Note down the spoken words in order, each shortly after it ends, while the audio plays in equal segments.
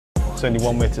There's only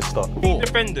one way to start. The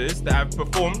defenders that have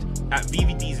performed at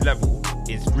VVD's level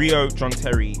is Rio, John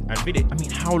Terry, and Vidic. I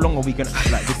mean, how long are we going to act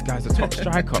like this guy's a top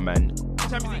striker, man?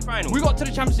 Champions League final. We got to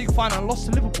the Champions League final and lost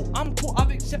to Liverpool. I'm cool.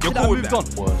 I've accepted that. I moved on.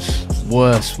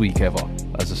 Worst week ever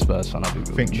as a Spurs fan. I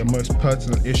think the most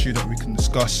pertinent issue that we can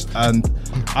discuss, and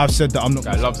I've said that I'm not.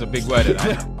 Guy loves a big word.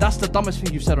 That's the dumbest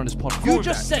thing you've said on this pod. Cool You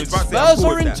just that. said Spurs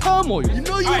are in turmoil. You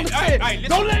know you want to say it. Listen.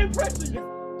 Don't let him press you.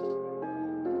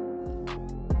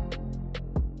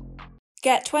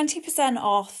 Get 20%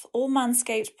 off all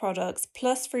Manscaped products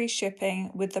plus free shipping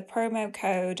with the promo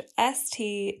code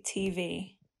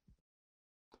STTV.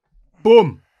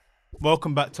 Boom!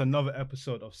 Welcome back to another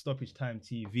episode of Stoppage Time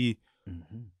TV.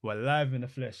 We're live in the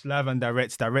flesh, live and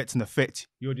direct in effect.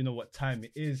 You already know what time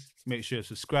it is. Make sure you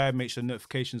subscribe, make sure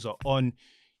notifications are on.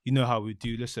 You know how we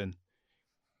do. Listen,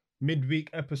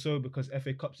 midweek episode because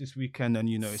FA Cup's this weekend, and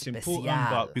you know it's important,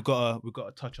 but we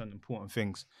gotta touch on important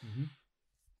things.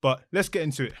 But let's get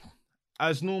into it.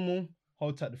 As normal,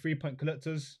 hold tight the 3-point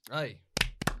collectors. Hey,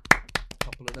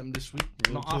 couple of them this week.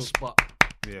 Not talk. us, but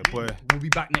Yeah, boy. we'll be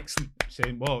back next week.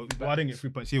 Same. Well, I didn't get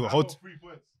 3 points either. Hold. 3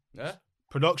 points. Yeah.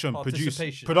 Production, produce.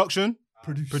 Participation. Production,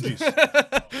 produce.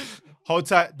 Hold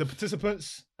tight the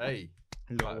participants. Hey,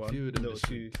 Little quite a one, few of them little this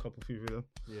few, couple few of them.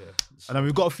 yeah. And then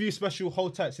we've got a few special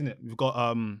hold tights in it. We've got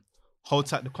hold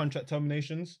tight the contract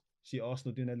terminations. See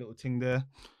Arsenal doing their little thing there.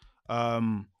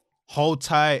 Hold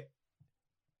tight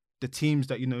the teams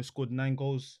that scored 9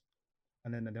 goals,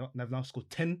 and then they've now scored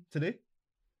 10 today.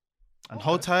 And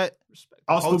hold tight.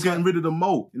 Arsenal getting rid of the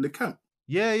mole in the camp.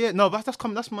 Yeah. No, that's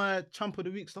coming. That's my champ of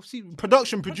the week stuff. See,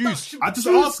 production, produce. I just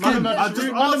asked him. Man, I just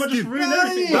asked him. ruin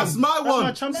everything. That's my one.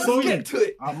 my champ of the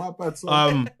week. My bad.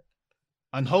 Sorry.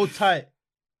 And hold tight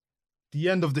the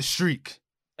end of the streak.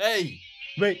 Hey.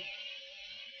 Wait.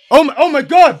 Oh my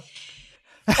god!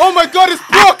 Oh my god, it's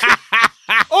Brock!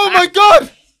 Oh my god!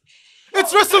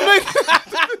 It's WrestleMania!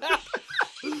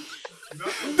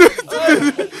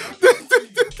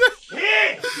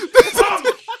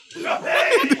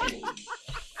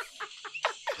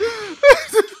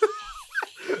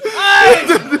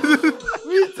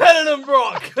 We telling them,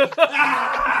 Brock.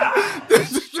 The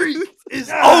streak is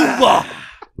over.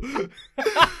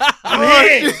 I'm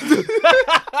here.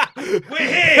 We're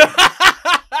here.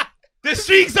 The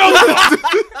streak's over.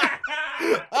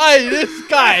 Hey, this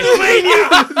guy.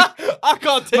 I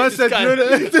can't take Man this said, guy.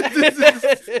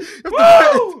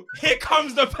 Woo! Here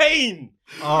comes the pain.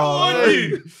 Oh,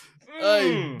 You.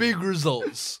 Hey, big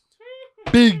results.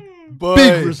 Big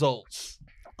boy. results.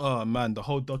 Oh man, the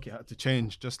whole docket had to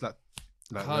change just like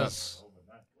that. Cuz.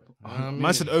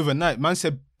 Man said overnight. Man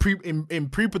said in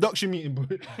pre-production meeting, bro.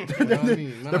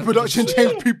 Man, The production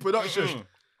changed pre-production.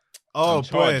 Oh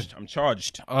boy. I'm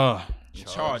charged. Oh,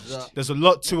 Charged. there's a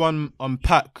lot to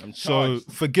unpack. So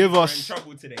charged. forgive I'm in us.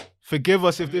 trouble today. Forgive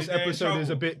us if this They're in episode is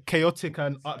a trouble. bit chaotic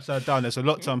and upside down. There's a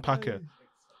lot to unpack here.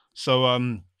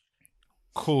 So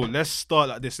cool. Let's start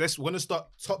like this. We're gonna start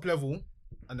top level,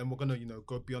 and then we're gonna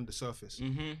go beyond the surface.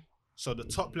 So the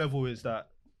top level is that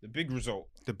The big result.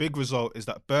 the big result is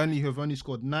that Burnley, who have only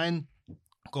scored 9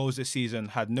 goals this season,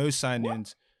 had no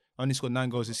signings. Only scored 9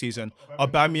 goals this season.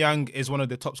 Aubameyang is one of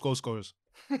the top goal scorers.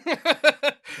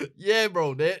 Yeah,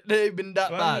 bro. They ain't been that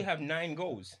Burnley bad. have 9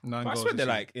 goals. 9 I goals swear this they're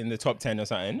season. like in the top 10 or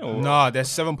something. Or... Nah, they're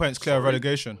 7 points clear of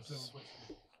relegation.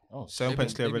 Oh, 7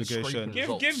 points clear of they've been relegation.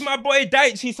 scraping Give my boy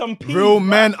Daichi some peace. Real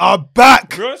men are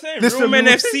back. Real saying, Listen, real men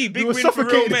we were- FC. we Big were win for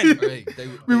real men. suffocating. Hey,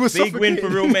 We were Big win for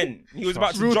suffocating. real men. He was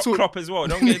about to Real drop talk. Klopp as well.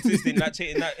 Don't get twisted in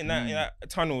that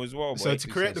tunnel as well. Boy. So to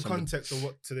create the context of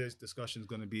what today's discussion is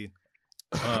going to be,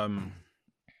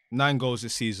 9 goals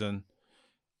this season,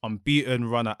 unbeaten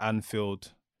run at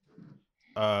Anfield,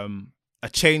 a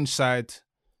change side,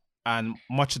 and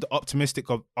much of the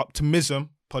optimism.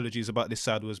 Apologies about this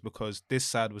side was because this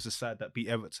side was the side that beat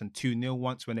Everton 2-0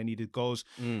 once when they needed goals,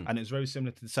 and it's very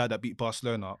similar to the side that beat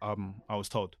Barcelona. I was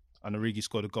told, and Origi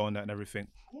scored a goal on that and everything.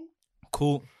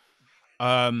 Cool.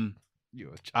 And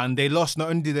they lost. Not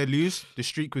only did they lose, the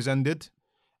streak was ended.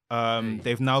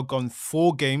 They've now gone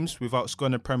 4 games without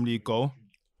scoring a Premier League goal.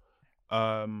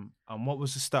 And what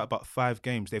was the stat about 5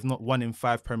 games? They've not won in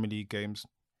 5 Premier League games.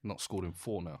 Not scored in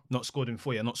 4 now. Not scored in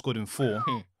 4, not scored in 4.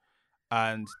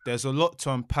 And there's a lot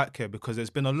to unpack here because there's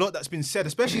been a lot that's been said,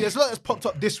 especially there's a lot that's popped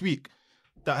up this week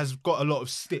that has got a lot of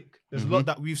stick. There's a lot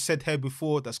that we've said here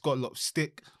before that's got a lot of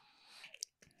stick.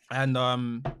 And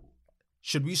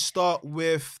should we start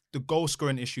with the goal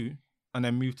scoring issue and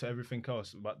then move to everything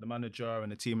else about the manager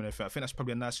and the team and everything? I think that's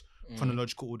probably a nice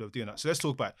chronological order of doing that. So let's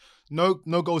talk about it.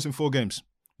 No goals in 4 games.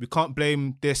 We can't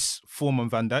blame this form on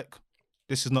Van Dijk.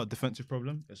 This is not a defensive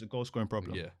problem. It's a goal scoring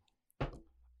problem. Yeah.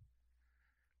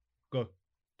 Go.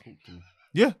 Talk to me.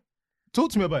 Yeah. Talk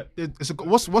to me about it.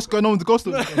 What's going on with the ghost?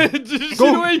 Did you see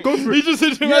the way go for it. he just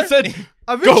said to me, I said,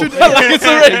 I've go. introduced- Like it's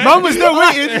already. Man was there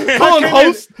waiting. Come on, Man came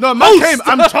host. in. No, man came.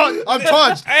 I'm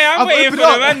charged. Hey, I'm I've waiting for opened the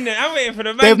up. man. I'm waiting for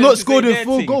the man. They've to not say scored in their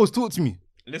 4 thing. goals. Talk to me.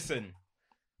 Listen,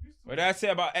 what did I say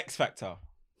about X Factor?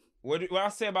 What I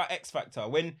say about X Factor?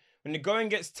 When the going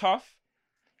gets tough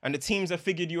and the teams have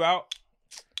figured you out,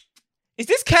 is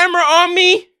this camera on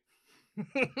me?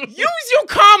 Use your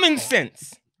common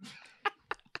sense.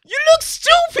 You look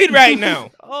stupid right now.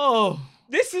 Oh.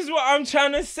 This is what I'm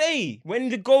trying to say. When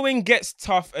the going gets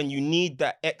tough and you need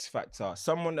that X factor,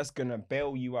 someone that's going to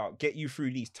bail you out, get you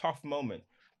through these tough moments.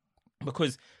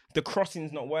 Because the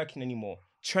crossing's not working anymore.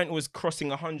 Trent was crossing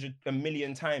 1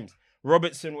 million times.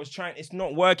 Robertson was trying. It's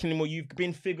not working anymore. You've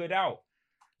been figured out.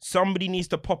 Somebody needs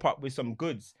to pop up with some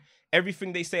goods.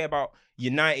 Everything they say about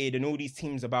United and all these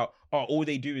teams about, all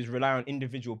they do is rely on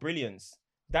individual brilliance.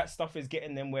 That stuff is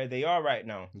getting them where they are right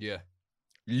now. Yeah.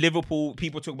 Liverpool,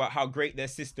 people talk about how great their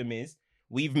system is.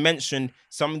 We've mentioned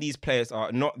some of these players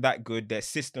are not that good. They're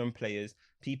system players.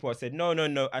 People have said, no.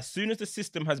 As soon as the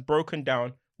system has broken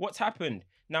down, what's happened?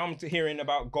 Now I'm hearing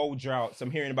about goal droughts.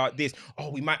 I'm hearing about this.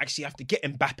 We might actually have to get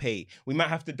Mbappe. We might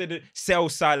have to sell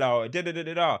Salah.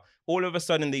 All of a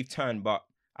sudden they've turned. But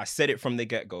I said it from the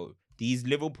get-go. These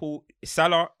Liverpool,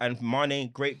 Salah and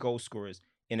Mane, great goal scorers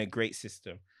in a great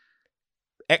system.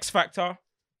 X Factor.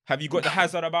 Have you got the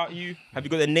Hazard about you? Have you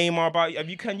got the Neymar about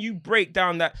you? Can you break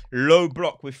down that low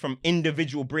block with from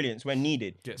individual brilliance when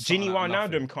needed? Gini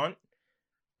Wijnaldum can't.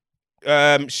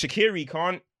 Shaqiri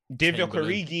can't. Divock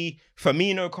Origi,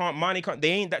 Firmino can't. Mane can't. They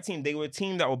ain't that team. They were a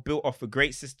team that were built off a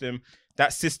great system.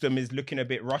 That system is looking a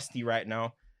bit rusty right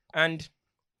now. And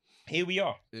here we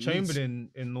are. Chamberlain,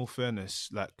 in all fairness,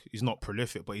 like he's not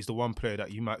prolific, but he's the one player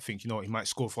that you might think, he might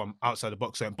score from outside the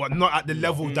box, but not at the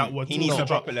level that we're He talking needs to about.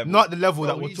 drop a level. Not the level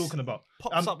that we're talking about.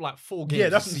 Pops up like 4 games. Yeah,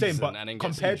 that's a what I'm saying. season But and then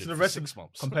gets compared to injured the for rest 6 of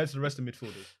months. compared to the rest of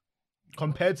midfielders,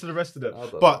 compared to the rest of them.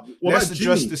 But But what let's about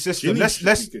address Gini? the system. Gini Let's should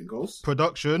be getting goals.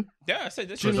 production. Yeah, I said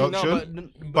this. Gini- Ginny,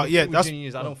 production. but yeah, yeah, that's- Ginny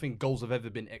is. I don't think goals have ever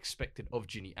been expected of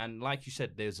Ginny. And like you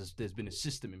said, there's been a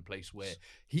system in place where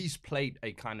he's played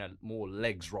a kind of more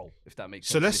legs role, if that makes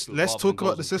So sense. let's rather than talk about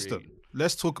the goals and system. creating.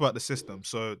 Let's talk about the system.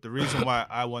 So the reason why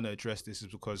I want to address this is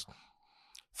because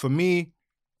for me,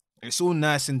 it's all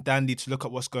nice and dandy to look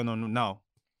at what's going on now.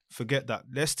 Forget that.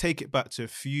 Let's take it back to a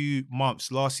few months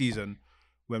last season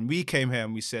when we came here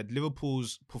and we said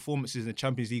Liverpool's performances in the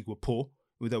Champions League were poor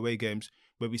with away games,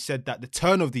 where we said that the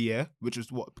turn of the year, which was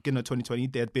beginning of 2020,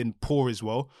 they had been poor as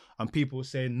well. And people were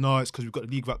saying, no, it's because we've got the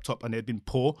league wrapped up and they'd been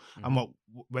poor. And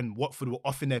when Watford were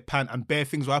off in their pan and bare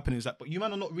things were happening, it's like, but you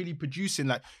man are not really producing,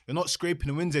 like you're not scraping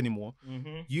the wins anymore.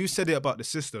 You said it about the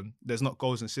system. There's not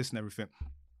goals and assists and everything.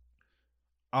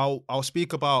 I'll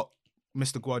speak about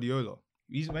Mr. Guardiola.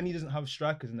 When he doesn't have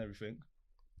strikers and everything,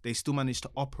 they still manage to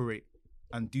operate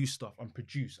and do stuff and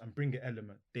produce and bring an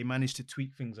element. They manage to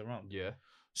tweak things around. Yeah.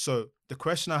 So the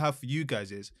question I have for you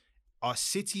guys is, are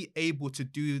City able to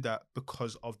do that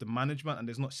because of the management and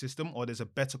there's not system, or there's a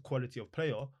better quality of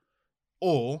player?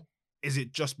 Or is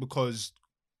it just because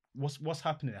what's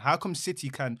happening? How come City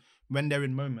can, when they're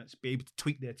in moments, be able to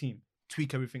tweak their team,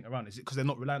 tweak everything around? Is it because they're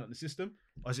not relying on the system?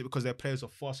 Or is it because their players are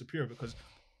far superior? Because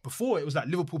before it was like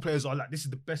Liverpool players are like, this is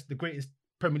the best, the greatest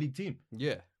Premier League team.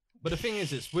 Yeah. But the thing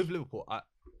is, it's with Liverpool. I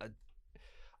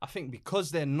think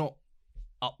because they're not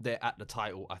up there at the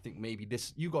title, I think maybe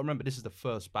this. You got to remember, this is the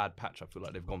first bad patch I feel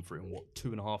like they've gone through in what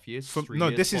 2.5 years. 3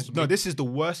 years, This possibly? is the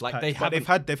worst. Like, patch, they but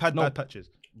haven't- they've had no. bad patches.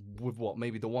 With what,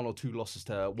 maybe the 1 or 2 losses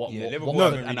to what? Yeah, what Liverpool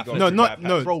Watford haven't and really Atletico. gone through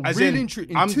bad Bro, as really in, true.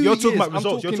 you're talking about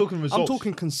results. You're talking results. I'm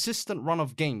talking consistent run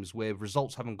of games where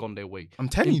results haven't gone their way. I'm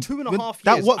telling in you, 2.5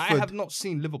 that years, Watford- I have not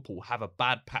seen Liverpool have a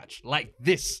bad patch like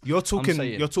this. You're talking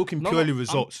No, purely I'm-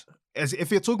 results. As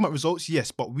if you're talking about results,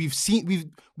 yes, but we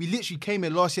literally came here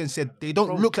last year and said they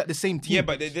don't look like the same team. Yeah,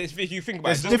 but if you think about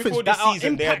There's it, just difference before this that are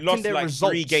season, they had impacting lost their like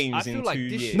results. 3 games I feel in like 2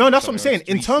 this years. year- No, that's what I'm Something, saying.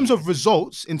 In 3 terms of seasons.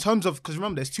 results, because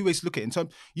remember, there's 2 ways to look at it. In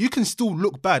terms, you can still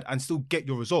look bad and still get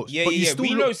your results. Yeah, but you yeah. still We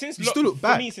look, know since you still look for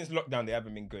bad. me, since lockdown, they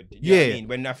haven't been good. You know what I Yeah. mean?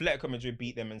 When Atletico Madrid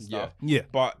beat them and stuff. Yeah.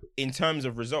 But in terms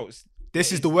of results,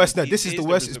 This is the worst. it- This is the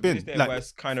worst it's been. It's their Like,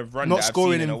 worst kind of run not that I've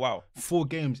scoring seen in in a while. 4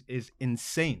 games is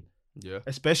insane. Yeah.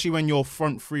 Especially when your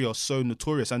front three are so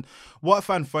notorious. And what I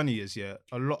find funny is,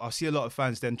 I see a lot of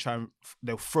fans then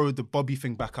they'll throw the Bobby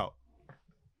thing back out.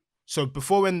 So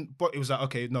before when it was like,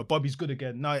 okay, no, Bobby's good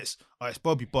again. Now it's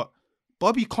Bobby, but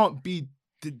Bobby can't be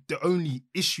the only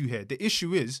issue here. The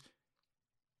issue is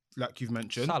like you've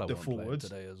mentioned, Salah the weren't playing forwards.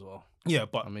 today as well. Yeah,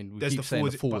 but I mean, we there's keep the saying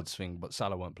forwards, the forwards thing, but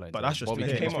Salah weren't playing. but today. that's just Bobby the-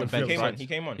 He came came off on. the He bench. came right? on. He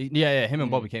came on. Yeah, him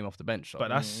and Bobby came off the bench. But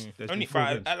that's there's Only been 4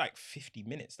 but games. at like 50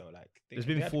 minutes though. Like There's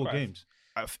they been had 4 quite- games.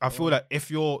 I feel like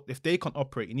if they can't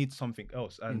operate, you need something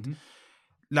else. And Mm-hmm.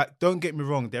 like, don't get me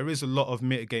wrong, there is a lot of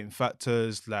mitigating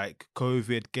factors like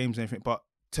COVID, games, and everything. But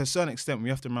to a certain extent, we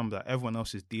have to remember that everyone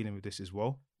else is dealing with this as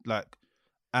well. Like,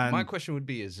 and My question would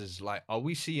be: is like, are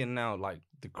we seeing now like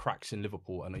the cracks in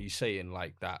Liverpool, and are you saying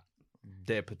like that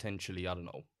they're potentially, I don't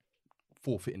know,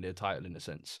 forfeiting their title in a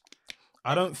sense?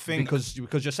 I don't think Because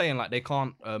you're saying like they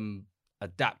can't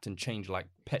adapt and change like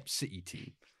Pep City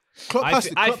team. Klopp I has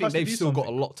think to they've do still got a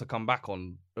something. lot to come back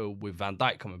on with Van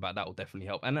Dijk coming back. That will definitely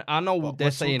help. And I know But they're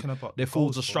we're saying talking about their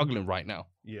forwards are goals, bro. struggling right now,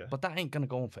 Yeah, but that ain't gonna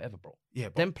go on forever, bro. yeah,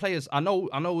 but Them players, I know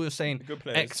we were saying Good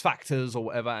players. X factors or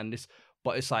whatever, and this,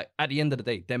 but it's like at the end of the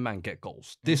day, them man get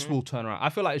goals. This will turn around. I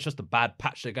feel like it's just a bad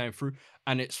patch they're going through,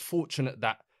 and it's fortunate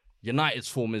that United's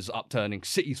form is upturning,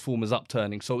 City's form is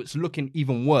upturning, so it's looking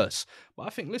even worse. But I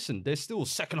think, listen, there's still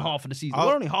second half of the season.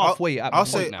 We're only halfway at the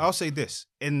point now. I'll say this: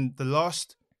 in the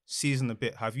last season, a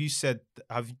bit.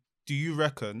 Do you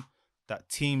reckon that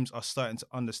teams are starting to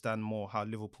understand more how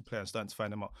Liverpool play and starting to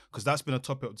find them out? Because that's been a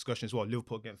topic of discussion as well.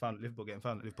 Liverpool getting found out. Liverpool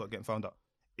getting found out.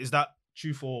 Is that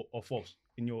truth or false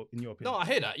in your opinion? No, I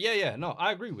hear that. Yeah. No,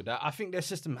 I agree with that. I think their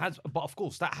system has, but of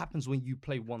course, that happens when you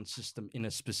play one system in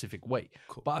a specific way.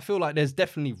 Cool. But I feel like there's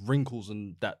definitely wrinkles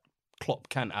in that Klopp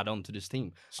can add on to this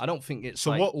team. I don't think it's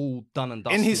So like what- all done and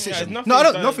dusted. in his Yeah, situation. nothing's No, I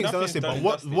don't. done- Nothing's done. nothing's But done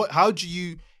what? dusted. What? How do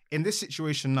you in this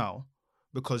situation now?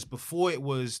 Because before it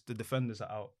was the defenders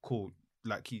are out. Cool.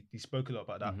 Like he spoke a lot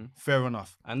about that. Fair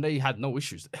enough. And they had no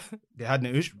issues. They had no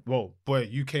issue. Well, boy,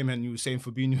 you came in and you were saying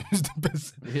Fabinho is the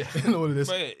best Yeah. in all of this.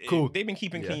 But Cool. they've been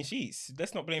keeping Yeah. clean sheets.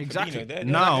 Let's not blame Exactly. Fabinho. They're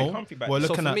Now comfy back we're there.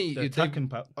 So looking for at me, the you take- attacking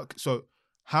pack. Okay, so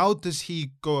how does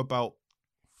he go about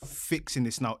fixing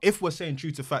this now? If we're saying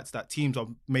true to facts that teams are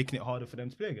making it harder for them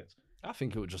to play against. I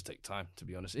think it would just take time, to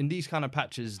be honest. In these kind of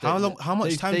patches, How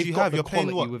much time do you have? You're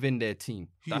playing what? within their team.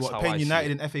 You That's what, how playing I see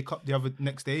United it. in FA Cup the other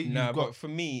next day. Nah, You've but got for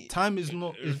me, time is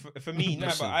not. for me, no, but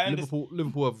Listen, I understand.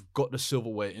 Liverpool have got the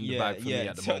silverware in the bag for me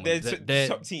at the moment. They're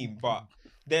top team, but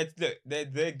they're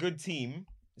a good team,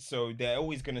 so they're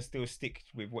always gonna still stick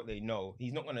with what they know.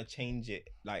 He's not gonna change it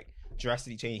like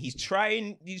drastically change. He's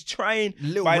trying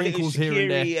Little by wrinkles here and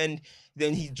there. Shaqiri, and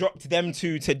then he dropped them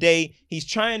to today. He's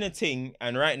trying a thing,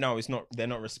 and right now they're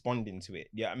not responding to it.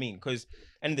 Yeah, I mean, because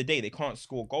end of the day they can't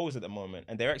score goals at the moment,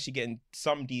 and they're actually getting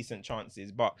some decent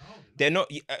chances, but they're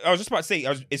not. I was just about to say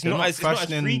it's They're not not as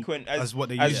fashioning frequent as what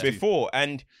they as used to. before.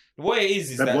 And what it is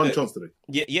They had that one chance today.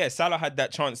 yeah, Salah had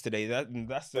that chance today.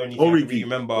 That's the only Origi, thing I really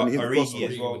remember. when he hit the Origi crossbar.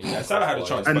 as well. Yeah, Salah had a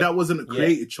chance. And but- that wasn't a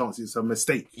created chance, it's a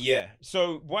mistake. yeah.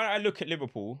 So when I look at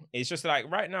Liverpool, it's just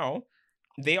like right now,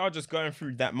 they are just going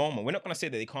through that moment. We're not going to say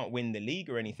that they can't win the league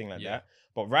or anything like that.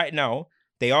 But right now,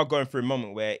 they are going through a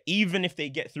moment where even if they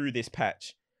get through this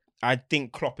patch, I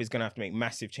think Klopp is going to have to make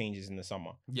massive changes in the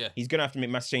summer. Yeah. He's going to have to make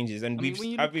massive changes. And I mean, when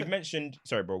you look we've at- mentioned,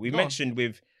 sorry, bro, we've Go on. mentioned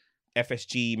with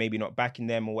FSG maybe not backing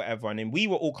them or whatever. And then we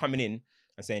were all coming in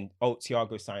and saying, oh,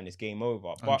 Thiago signed, it's game over.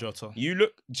 And But Jota. you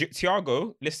look,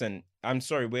 Thiago, listen, I'm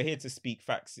sorry, we're here to speak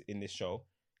facts in this show.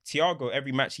 Thiago,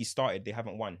 every match he started, they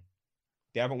haven't won.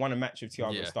 They haven't won a match with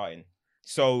Thiago Yeah. starting.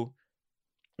 So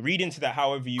read into that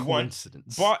however you want.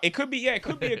 Coincidence. But it could be a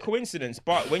coincidence.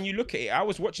 But when you look at it, I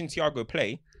was watching Thiago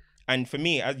play, and for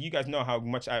me, as you guys know how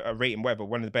much I rate him, whatever,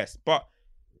 one of the best. But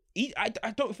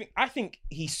I think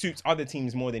he suits other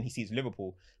teams more than he suits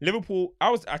Liverpool. I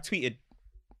tweeted,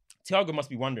 Thiago must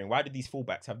be wondering, why did these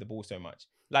fullbacks have the ball so much?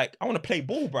 Like, I want to play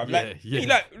ball, bruv. Like, Yeah. you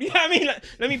know what I mean? Like,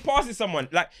 let me pass it to someone.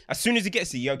 Like, as soon as he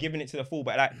gets it, you're giving it to the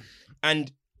fullback. Like,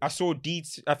 and I saw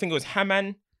Deeds, I think it was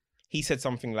Haman. He said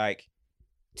something like,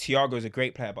 Thiago's a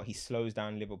great player, but he slows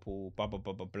down Liverpool, blah, blah,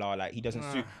 blah, blah, blah. Like, he doesn't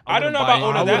suit. I I don't know wouldn't about buy- all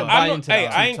of I that. wouldn't buy I'm not, into hey,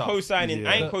 that. I Too ain't tough. co-signing.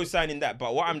 I Yeah. ain't co-signing that.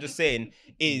 But what I'm just saying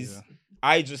is,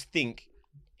 I just think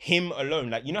him alone,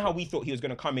 like, you know how we thought he was going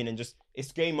to come in and just,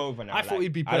 it's game over now. I thought Like,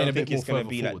 he'd be I playing don't a bit think more it's going further to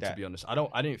be forward, like that. to be honest.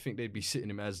 I didn't think they'd be sitting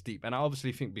him as deep. And I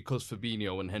obviously think because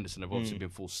Fabinho and Henderson have obviously been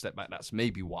forced to step back, that's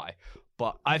maybe why.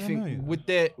 But I don't think know, you know.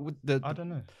 with I don't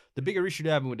know. the bigger issue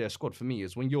they're having with their squad for me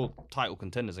is when you're title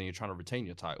contenders and you're trying to retain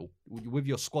your title, with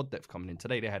your squad depth coming in.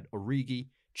 Today they had Origi,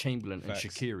 Chamberlain, Facts.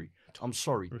 and Shaqiri. I'm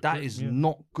sorry, that is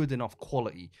not good enough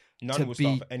quality None to will be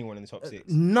start for anyone in the top six.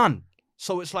 none.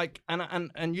 So it's like,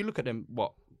 and you look at them,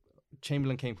 what?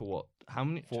 Chamberlain came for what? How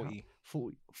many? 40.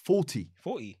 40.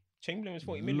 40. Chamberlain was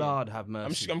 40 million. Lord have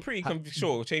mercy. I'm pretty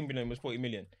sure Chamberlain was 40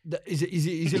 million. Is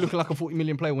he looking like a 40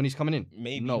 million player when he's coming in?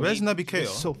 Maybe. No. Where's Naby Keita?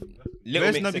 Little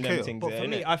Where's mix Naby in them Keita? things But there, for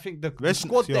me, innit? I think the Where's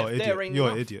squad you're depth an there idiot? ain't You're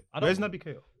enough. an idiot. I don't- Where's Naby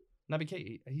Keita? Naby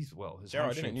Keita, his Gerrard,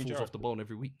 hamstring innit? New falls Gerrard. off the bone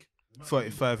every week.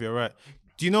 35, you're right.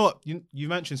 Do you know what? You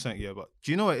mentioned something, yeah, but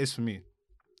do you know what it is for me?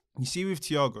 You see with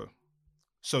Thiago,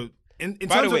 so in By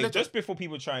the terms way, of just before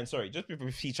people try and just before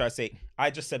he try to say, I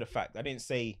just said a fact. I didn't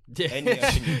say Yeah. any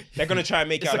opinion. They're gonna try and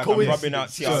make it It's out a like I'm rubbing out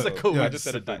coincidence. It's a Thiago. I just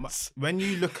said a coincidence. fact. when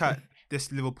you look at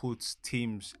this Liverpool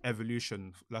team's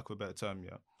evolution, lack of a better term,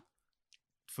 yeah.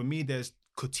 For me, there's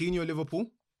Coutinho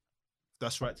Liverpool.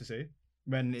 That's right to say.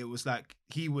 When it was like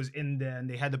he was in there and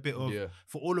they had a bit of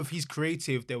for all of his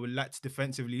creative, they were lacked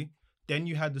defensively. Then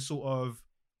you had the sort of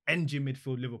engine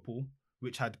midfield Liverpool,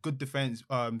 which had good defense,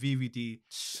 VVD,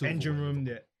 engine room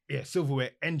there. Yeah,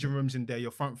 silverware, engine rooms in there,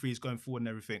 your front three is going forward and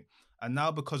everything. And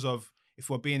now because of, if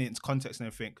we're being into context and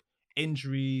everything,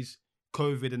 injuries,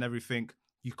 COVID and everything,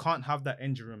 you can't have that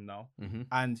engine room now.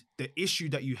 And the issue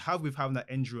that you have with having that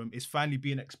engine room is finally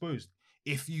being exposed.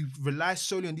 If you rely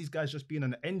solely on these guys just being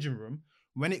in the engine room,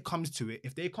 when it comes to it,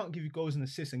 if they can't give you goals and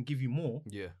assists and give you more,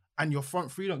 and your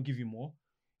front three don't give you more,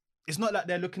 it's not like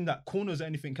they're looking at corners or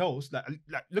anything else. Like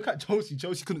look at Chelsea.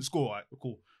 Chelsea couldn't score. All right,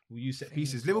 cool. We'll use set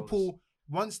pieces. Liverpool,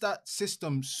 once that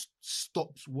system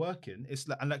stops working, it's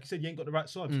like, and like you said, you ain't got the right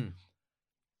subs.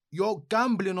 You're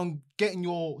gambling on getting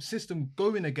your system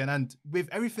going again. And with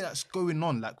everything that's going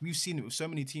on, like we've seen it with so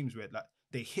many teams where like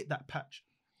they hit that patch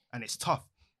and it's tough.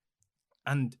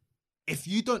 And if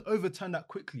you don't overturn that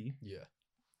quickly,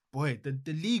 boy, the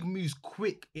league moves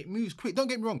quick. It moves quick. Don't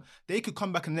get me wrong. They could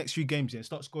come back in the next few games and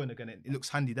start scoring again. It looks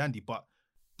handy dandy, but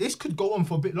this could go on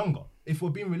for a bit longer. If we're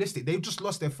being realistic, they've just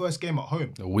lost their first game at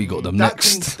home. We got them That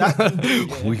next. can do-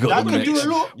 We got them That can next. do a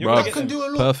lot. Bro, That can do a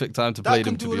lot. Perfect time to play That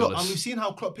them, can to do a be lot. And honest. we've seen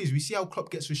how Klopp is. We see how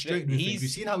Klopp gets frustrated with things. He's- We've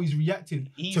seen how he's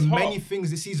reacted he's to hot. many things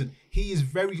this season. He is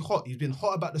very hot. He's been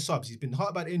hot about the subs. He's been hot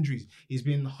about injuries. He's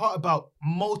been hot about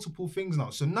multiple things now.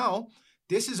 So now,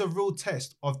 this is a real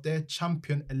test of their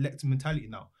champion-elect mentality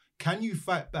now. Can you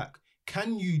fight back?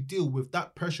 Can you deal with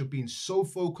that pressure being so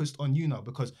focused on you now?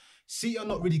 Because City are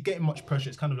not really getting much pressure.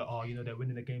 It's kind of like, oh, you know, they're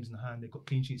winning the games in hand. They've got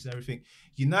clean sheets and everything.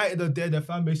 United are there. Their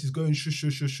fan base is going shush,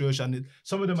 shush, shush, shush. And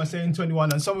some of them are saying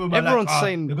 21 and some of them are Everyone's like,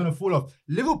 saying- they're going to fall off.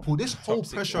 Liverpool, this whole Top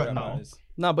six, pressure all right that now matters.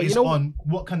 No, but is you know on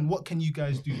what can you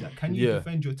guys do? Like, can you Yeah.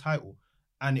 defend your title?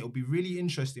 And it'll be really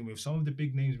interesting with some of the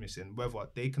big names missing, whether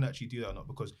they can actually do that or not.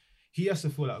 Because he has to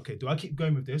feel like, okay, do I keep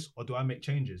going with this or do I make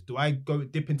changes? Do I go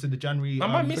dip into the January?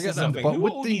 Am I missing forget that, something? but Who are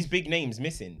with all the- these big names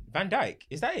missing? Van Dijk,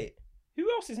 is that it? Who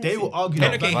else is missing? They will argue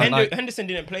And that okay, Van Dijk- Henderson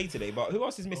didn't play today, but who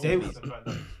else is missing? They please? will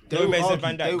Gomez argue- and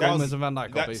Van they Dijk. will That's- Gomez and Van Dijk are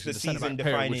that's basically the the centre-back season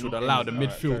pair, which would defining- allow the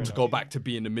Alright, fair midfield to go enough. back to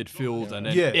be in the midfield, and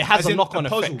then Yeah, it has as a in knock-on the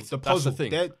puzzle, effect. The That's puzzle. the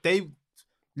thing. They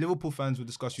Liverpool fans will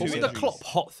discuss. But you with said the injuries. Klopp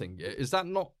hot thing, is that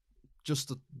not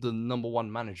just the number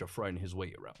one manager throwing his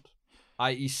weight around?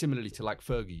 I.e., similarly to like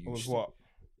Fergie With used. what?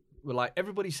 Well, like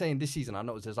everybody's saying this season, I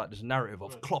noticed there's like this narrative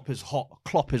of Klopp is hot,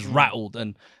 Klopp is rattled,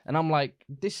 and I'm like,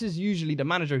 this is usually the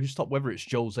manager who's top, whether it's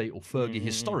Jose or Fergie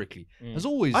historically, has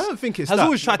always I don't think it's has that.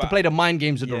 always tried to but- play the mind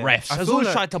games of the Yeah. refs, I has feel always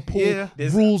like- tried to pull yeah.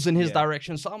 rules in his Yeah.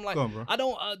 direction. So I'm like, Go on, bro. I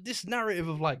don't this narrative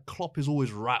of like Klopp is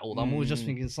always rattled. I'm always just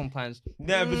thinking sometimes.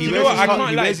 Yeah, but He you know wears what? his I heart- can't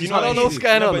he lie. wears Do his you know heart I what don't know it what's is?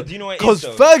 going No, on. but do you know what it is,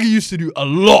 Because though? Fergie used to do a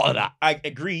lot of that. I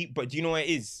agree, but do you know what it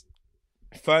is?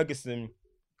 Ferguson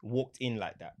walked in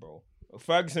like that, bro.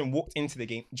 Ferguson walked into the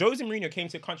game. Jose Mourinho came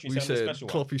to the country and We said, I'm said the special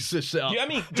one. Klopp, he switched it up. You know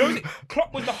what I mean?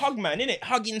 Klopp was the hug man, innit?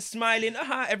 Hugging, smiling,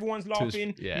 everyone's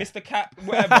laughing, yeah. Mr. Cap,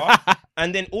 whatever.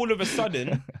 And then all of a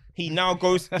sudden, he now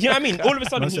goes, you know what I mean? All of a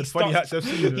sudden, Man he said funny starts, hats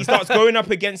FC, he starts going up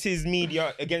against his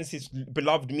media, against his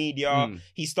beloved media.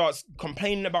 He starts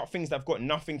complaining about things that have got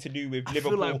nothing to do with I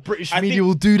Liverpool. feel like British I media think-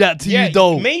 will do that to you,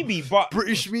 though. maybe, but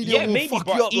British media will fuck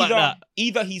you up like that.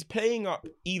 Either he's playing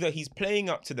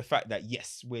up to the fact that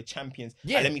yes, we're champions.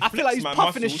 Yeah, and let me I feel flex like he's my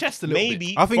puffing his muscles. chest a little maybe,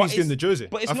 bit. I think but he's doing the Jose.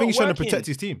 but it's I not think he's trying to working. protect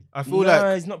his team. I feel Nah,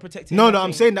 like he's not protecting. no, nothing.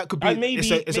 I'm saying that could be. Maybe,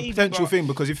 it's a maybe, potential but- thing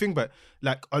because you think about it,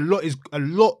 like a lot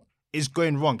is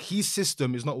going wrong. His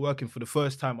system is not working for the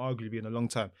first time, arguably in a long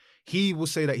time. He will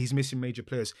say that he's missing major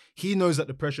players. He knows that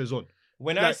the pressure is on.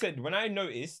 When I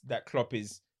noticed that Klopp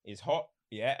is hot,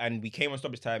 yeah, and we came on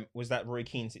stoppage time, was that Roy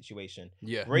Keane situation.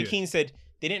 Yeah. Roy Keane said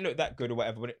they didn't look that good or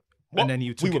whatever, but And then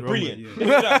you took we it were wrong, brilliant.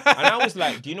 yeah. And I was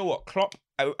like, do you know what, Klopp?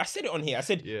 I said it on here. I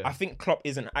said Yeah. I think Klopp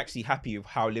isn't actually happy with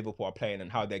how Liverpool are playing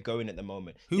and how they're going at the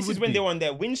moment. This is would when be? they were on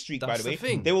their win streak, by That's the way. the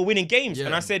thing. They were winning games, Yeah.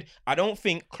 and I said I don't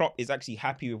think Klopp is actually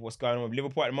happy with what's going on with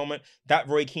Liverpool at the moment. That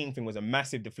Roy Keane thing was a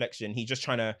massive deflection. He's just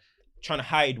trying to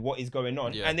hide what is going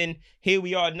on. Yeah. And then here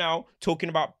we are now talking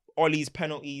about Ollie's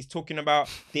penalties, talking about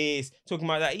this, talking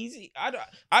about that.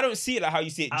 I don't see it like how you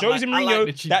see it. Jose Mourinho,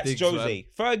 the cheap that's digs, Jose.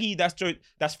 Fergie,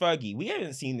 that's Fergie. We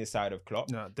haven't seen this side of Klopp.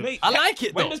 No, Mate, I Pep- like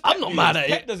it when though. does Pep I'm not do mad this? at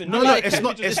Pep it. doesn't No, do no, it. it's Pep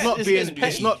not. just- It's not Pep being. doesn't do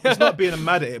It's it. not. It's not being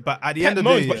mad at it. But at the end Pep of the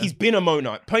moans, day, but he's been a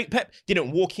moaner. Pep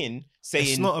didn't walk in saying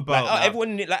It's not about like, that.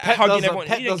 everyone like Pep hugging does everyone.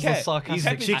 Pep He didn't does the care. sarcastic He's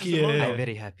Pep the is cheeky, just a moaner. yeah. I'm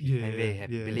very happy. Yeah, I'm very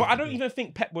happy. yeah. Believe But I me. don't even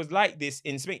think Pep was like this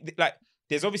in Spain. Like,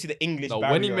 there's obviously the English No,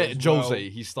 barrier when he met as Jose, well.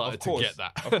 he started Of course, to get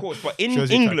that. of course. But in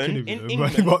Jose England, couldn't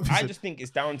even know what he I said. just think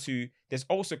it's down to there's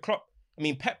also Klopp. I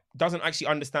mean, Pep doesn't actually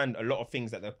understand a lot of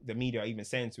things that the media are even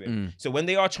saying to him. So when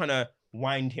they are trying to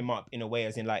wind him up in a way,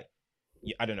 as in like,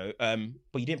 I don't know,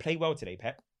 but you didn't play well today,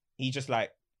 Pep. He just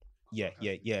like, yeah,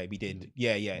 we did.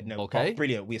 Yeah, no, Okay.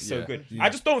 brilliant. We're so Yeah. good. I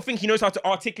just don't think he knows how to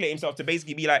articulate himself to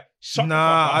basically be like, shut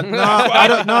Nah, the fuck up. nah, That's what I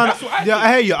don't. No, that's what I yeah, think.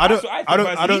 I hear you. I That's don't. what I don't.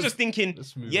 personally. I don't. He's just thinking,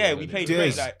 Let's move yeah, on we then. played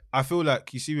Yes, great. Like, I feel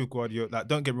like you see with Guardiola, like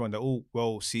don't get me wrong, they're all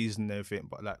well seasoned and everything,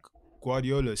 but like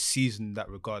Guardiola's seasoned in that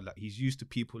regard. Like he's used to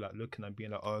people like looking and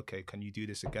being like, oh, okay, can you do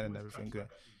this again and everything.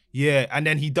 Yeah, and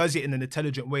then he does it in an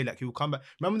intelligent way. Like he will come back.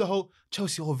 Remember the whole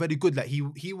Chelsea were very good. Like he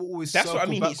will always. That's what I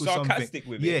circle mean. back He's with something. sarcastic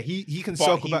with it. Yeah, he can but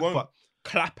circle he back. won't But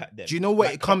clap at them. do you know what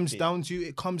like it comes Klopp did. down to?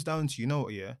 It comes down to, you know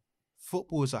what, yeah?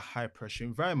 Football is a high pressure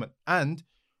environment. And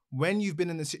when you've been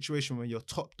in a situation where you're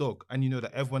top dog and you know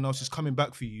that everyone else is coming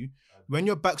back for you, when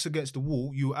your back's against the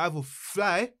wall, you either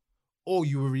fly or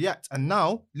you will react. And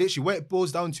now, literally, what it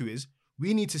boils down to is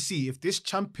we need to see if this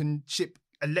championship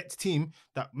elect team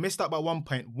that missed out by 1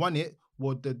 point, won it,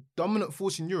 were the dominant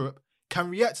force in Europe, can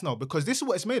react now, because this is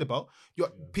what it's made about.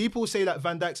 People say like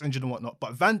Van Dijk's injured and whatnot,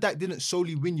 but Van Dijk didn't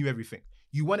solely win you everything.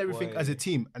 You won everything as a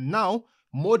team. And now,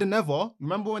 more than ever,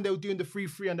 remember when they were doing the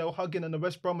 3-3 and they were hugging and the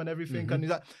West Brom and everything? And he's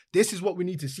like, this is what we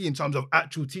need to see in terms of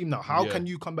actual team now. How can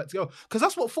you come back together? Because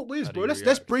that's what football is, How do bro. you Let's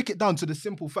react? break it down to the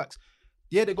simple facts.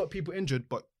 Yeah, they got people injured,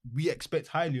 but we expect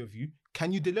highly of you.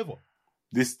 Can you deliver?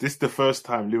 This the first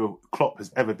time Liverpool Klopp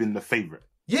has ever been the favourite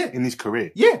Yeah. in his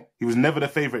career. Yeah. He was never the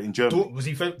favourite in Germany. Was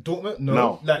he Dortmund?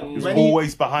 No. Like, He was when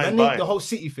always behind when Bayern. the whole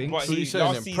City thing. But So you're saying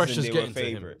last then season pressure's they were getting to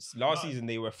him? favourites. Last season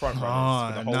they were front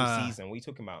runners for the whole Nah. season. What are you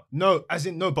talking about? No, as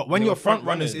in no, but when They you're were front front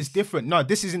runners, runners. it's different. No,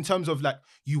 this is in terms of like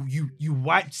you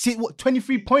wiped. See what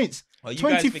 23 points, Are you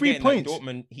guys 23 forgetting points. that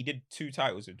Dortmund? He did 2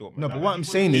 titles with Dortmund. No, but Like, what I'm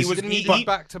saying is, Didn't he do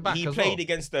back-to-back He as played well?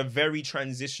 against a very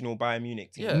transitional Bayern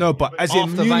Munich team. Yeah. no, but as in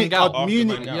After Van Munich, Gaal. After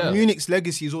Munich, Van Gaal. Yeah. Munich's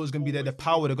legacy is always going to be there. The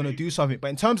power, they're going to do something. But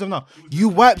in terms of now, you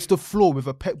wiped the floor with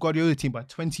a Pep Guardiola team by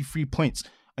 23 points,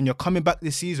 and you're coming back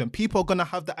this season. People are going to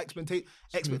have that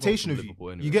expectation of you.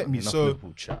 Liverpool anyway, You get man. me? Enough So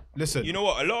Liverpool chat. listen, You know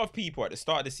what? A lot of people at the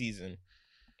start of the season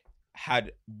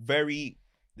had very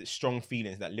strong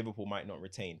feelings that Liverpool might not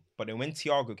retain. But then when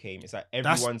Thiago came, it's like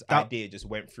everyone's that- idea just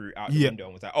went through out the Yeah. window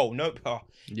and was like, oh, nope.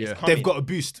 Yeah. they've got a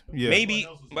boost. Yeah, Maybe,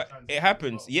 but it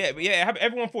happens. Yeah, but yeah,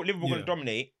 everyone thought Liverpool were Yeah. going to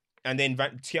dominate. And then,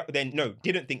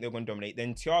 didn't think they were going to dominate.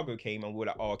 Then Thiago came and we were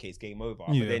like, oh, okay, it's game over.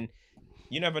 Yeah. But then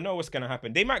you never know what's going to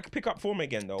happen. They might pick up form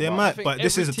again, though. They but- might. I think But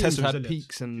this every is a team's test of had resilience.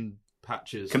 peaks and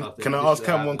patches. Can- I think can I this ask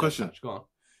Cam had one their question? patch. Go on.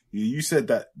 You said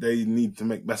that they need to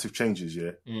make massive changes,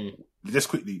 yeah? Just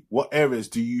quickly, what areas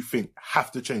do you think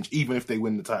have to change, even if they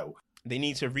win the title? They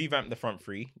need to revamp the front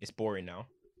three. It's boring now.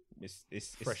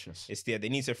 It's Freshness. It's there. They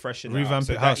need to freshen Revamp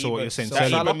it it up. how? So what you're saying, That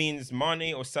Salah? either means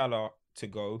Mane or Salah to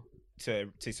go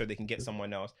to so they can get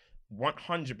someone else.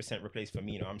 100% replace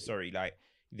Firmino. I'm sorry, like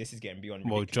this is getting beyond.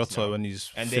 Well, ridiculous Jota now. when he's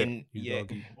And fit, then you'd yeah,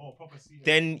 argue.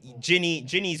 then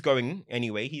Ginny's going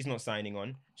anyway. He's not signing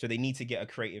on, so they need to get a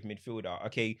creative midfielder.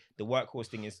 Okay, the workhorse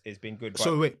thing has been good. But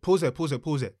So wait, pause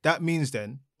there. That means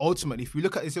then, ultimately, if we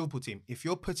look at this Liverpool team, if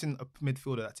you're putting a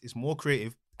midfielder that is more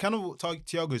creative, kind of what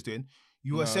Thiago's doing,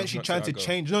 you No, are essentially not trying to Thiago.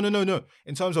 change. No.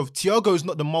 In terms of Thiago's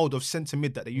not the mold of centre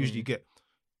mid that they usually get.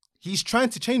 He's trying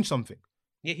to change something.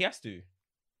 yeah, he has to.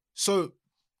 So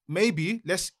maybe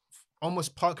let's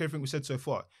almost park everything we said so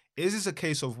far. Is this a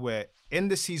case of where in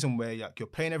the season where like, you're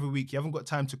playing every week, you haven't got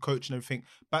time to coach and everything,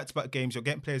 back-to-back games, you're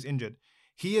getting players injured.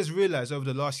 He has realised over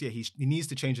the last year he needs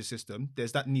to change the system.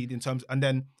 There's that need in terms, and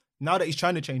then now that he's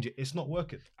trying to change it, it's not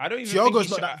working. I don't even think Thiago's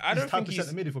he's not try- that. I don't He's think 10% he's.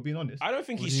 the mid, if we're being honest. I don't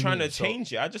think What he's do you trying mean? to So-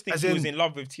 change it. I just think as he was in- in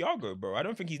love with Thiago, bro. I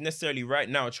don't think he's necessarily right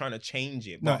now trying to change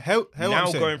it. No, But hell now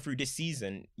I'm saying. going through this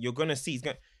season, you're gonna see.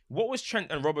 What was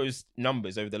Trent and Robbo's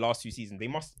numbers over the last 2 seasons? They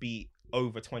must be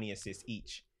over 20 assists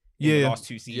each. In the Yeah. last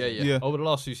 2 seasons. Yeah. Yeah. Over the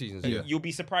last 2 seasons, yeah. You'll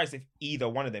be surprised if either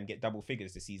one of them get double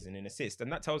figures this season in assists,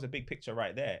 and that tells a big picture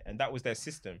right there. And that was their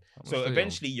system. So still young.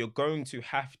 eventually, you're going to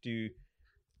have to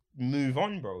move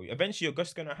on, bro. Eventually, you're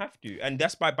just gonna have to, and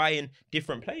that's by buying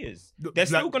different players. They're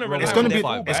still gonna rely It's on gonna their be.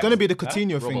 fullbacks. It's gonna be the Huh?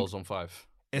 Coutinho thing. Robbo's on 5.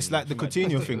 It's like the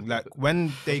Coutinho thing. Like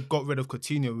when they got rid of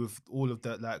Coutinho with all of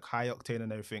that like high octane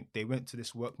and everything, they went to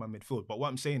this workman midfield. But what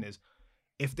I'm saying is,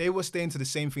 if they were staying to the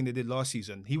same thing they did last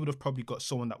season, he would have probably got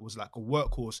someone that was like a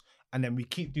workhorse. And then we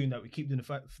keep doing that. We keep doing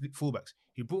the fullbacks.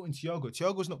 He brought in Thiago.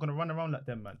 Thiago's not going to run around like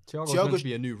them, man. Thiago's going to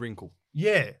be a new wrinkle.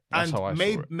 Yeah, That's how I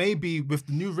saw it. Maybe with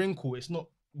the new wrinkle, it's not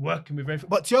working with everything.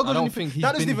 But Thiago's I don't only think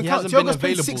that doesn't even he count. hasn't been Thiago's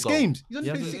played available, 6 though. games.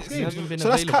 He hasn't been So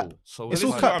that's available. cap. So It's This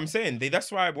all is cap. what I'm saying.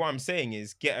 That's why what I'm saying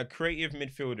is get a creative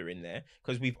midfielder in there,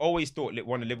 because we've always thought that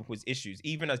one of Liverpool's issues,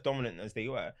 even as dominant as they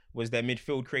were, was their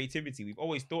midfield creativity. We've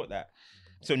always thought that.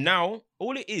 So now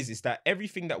all it is that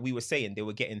everything that we were saying they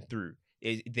were getting through.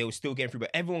 They were still getting through,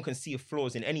 but everyone can see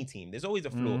flaws in any team. There's always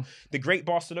a flaw. The great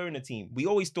Barcelona team, we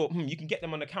always thought, you can get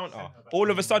them on the counter.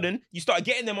 All of a sudden, you start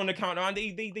getting them on the counter and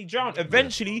they drown.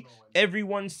 Eventually,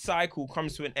 everyone's cycle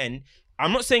comes to an end.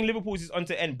 I'm not saying Liverpool's is on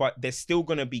to end, but there's still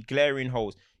going to be glaring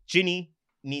holes. Ginny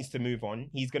needs to move on.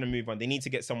 He's going to move on. They need to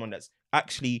get someone that's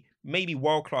actually maybe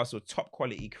world-class or top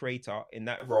quality creator in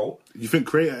that role. You think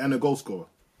creator and a goal scorer?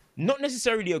 Not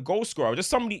necessarily a goal scorer, just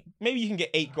somebody, maybe you can get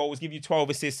 8 goals, give you 12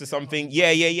 assists or something.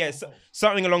 Yeah. So,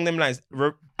 something along them lines.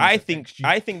 I think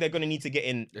they're going to need to get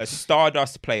in a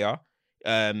stardust player.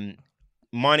 Mane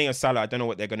or Salah, I don't know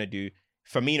what they're going to do.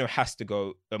 Firmino has to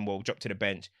go and drop to the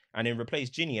bench and then replace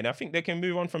Ginny. And I think they can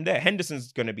move on from there.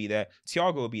 Henderson's going to be there.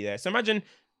 Thiago will be there. So imagine,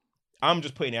 I'm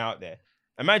just putting it out there.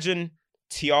 Imagine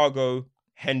Thiago,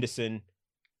 Henderson,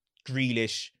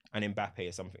 Grealish, and Mbappe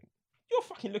or something. You're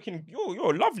fucking looking.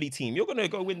 You're a lovely team. You're gonna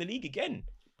go win the league again.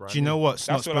 Do you know what's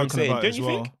That's not what I'm spoken saying. about Don't as you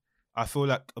well? think? I feel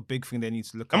like a big thing they need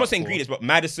to look. I'm not saying Grealish, but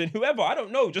Madison, whoever. I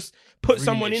don't know. Just put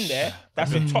someone in there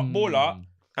that's a top baller,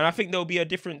 and I think there'll be a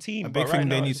different team. A big But thing right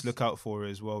they now, need it's- to look out for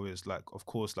as well is like, of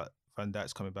course, like Van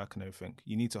Dijk's coming back and everything.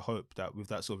 You need to hope that with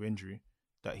that sort of injury,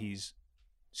 that he's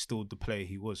still the player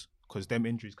he was, because them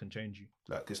injuries can change you.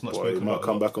 Like it's not Boy, you spoken might about.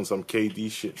 come back on some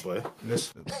KD shit, boy.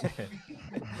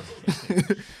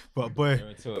 But boy,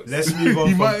 let's move on.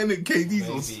 He From, might end it KD's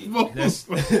on smoke. let's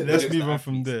Looks move on like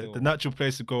from athletes there. still. The natural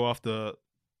place to go after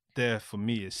there for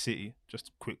me is City.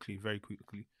 Just quickly, very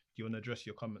quickly. Do you want to address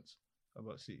your comments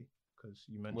about City? Because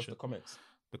you What's mentioned the comments?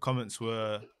 the comments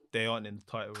were they aren't in the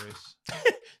title race.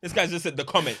 This guy just said the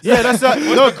comments. Yeah, that's that.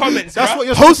 What's No, the comments? that's bruh? what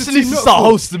you're Hosting supposed to needs to team start up for.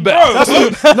 hosting better. That's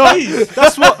what. No,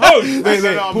 that's what. Host.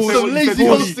 Wait, I'm pause. saying what you lazy said to me.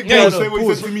 hosting Yeah, Say what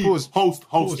you said to me. pause.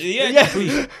 Host.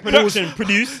 Yeah. Production.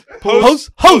 Produce.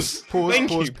 Host. Pause. Thank Pause. you,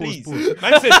 Pause. please. Pause.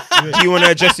 Man said, do you want to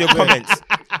address your comments?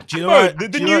 Do you know Bro, what? the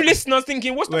do you new know- listeners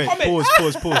thinking, what's the Wait. comments?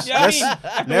 Pause. You know what I mean?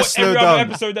 After Let's what slow every other down.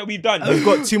 episode that we've done. We've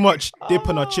got too much dip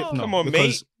on our chip now. Come on, because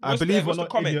mate. I What's believe the- we're what's the not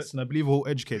comments? idiots, and I believe we're all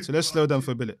educated. So let's slow down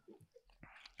for a minute.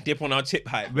 Dip on our tip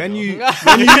hype. When you know?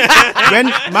 when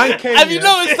man came, Have you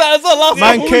noticed that as well last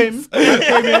Man week? came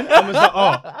in and was like,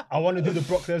 oh, I want to do the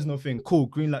Brock Lesnar thing. Cool,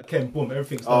 green light came, boom,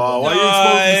 everything's done. Oh, why you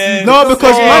exposing No,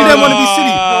 because man them want to be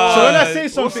silly. Oh, So when I say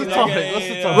something the now, topic? What's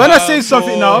the topic? when I say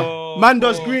something now, Oh, man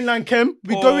does green line chem,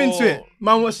 we go into it.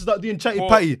 Man wants to start doing chatty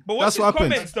patty. But what's That's what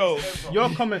his happens. comments though? Your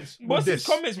comments. were What's this.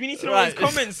 his comments? We need to know Right. what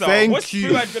his comments are. Thank What's you.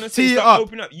 Fuad gonna say? Tee Start up.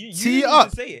 open up. You Tee need up.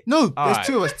 to say it. No, there's Alright.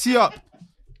 two of us. Tee up.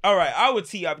 All right, I would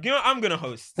tee up. You know what? I'm gonna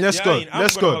host. Let's You know go. what I mean? I'm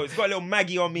Let's gonna go. Host. Got a little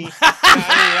Maggie on me. You know what I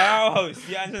mean? I'll host.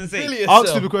 Yeah, I'm gonna say.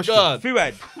 Answer the question. God.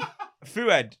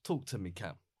 Fuad. Talk to me,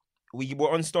 Cam. We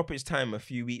were on stoppage time a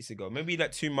few weeks ago, maybe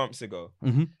like 2 months ago.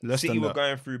 Less City than were that.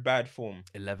 going through bad form.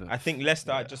 11. I think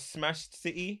Leicester just smashed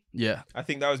City. Yeah. I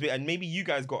think that was it, and maybe you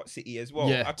guys got City as well.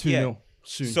 Yeah. 2-0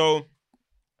 soon. So,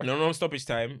 on stoppage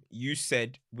time, you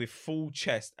said with full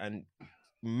chest and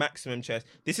maximum chest.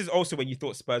 This is also when you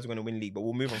thought Spurs were going to win league, but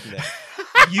we'll move on from there.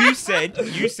 You said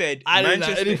I didn't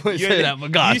at any point say that,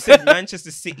 but God. You said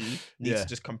Manchester City needs Yeah. to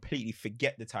just completely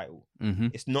forget the title. Mm-hmm.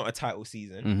 It's not a title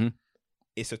season. Mm-hmm.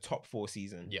 It's a top 4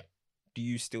 season. Yeah. Do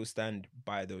you still stand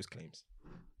by those claims?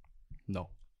 No,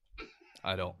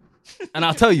 I don't. And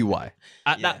I'll tell you why.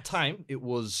 At Yeah. that time, it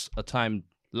was a time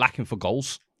lacking for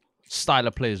goals. Style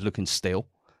of players looking stale.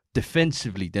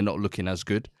 Defensively, they're not looking as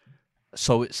good.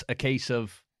 So it's a case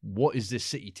of, what is this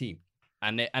City team?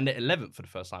 And they're 11th for the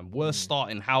first time. We're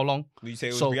starting how long? Would you say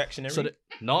it was reactionary?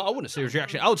 No, I wouldn't say it was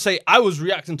reaction. I would say I was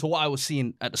reacting to what I was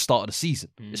seeing at the start of the season.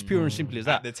 It's pure and simple as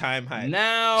At that. the time, hype.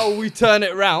 Now we turn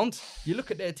it around. You look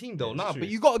at their team though, Yeah, it's true. but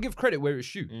you got to give credit where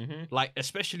it's due. Mhm. Like,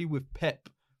 especially with Pep,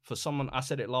 for someone, I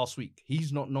said it last week,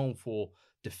 he's not known for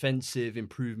defensive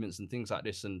improvements and things like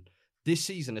this. And this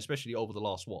season, especially over the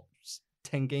last,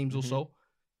 10 games or so,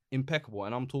 impeccable.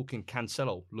 And I'm talking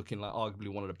Cancelo looking like arguably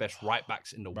one of the best right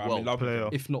backs in the Bro, I'm in world, love with him.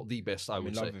 if not the best, I I'm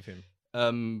would in love say. with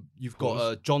him. You've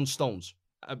got John Stones,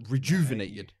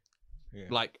 rejuvenated. Yeah.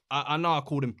 Like, I know I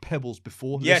called him Pebbles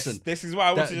before. Yes, Listen, this is why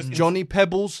I want that to just Johnny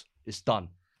Pebbles is done.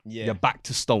 Yeah. You're back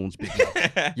to Stones, big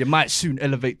love. You might soon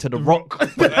elevate to the Rock.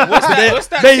 What's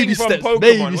that Baby thing from steps, Pokemon?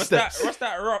 baby What's steps.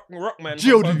 that rock man?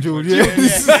 Geodude, from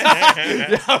Pokemon? yeah.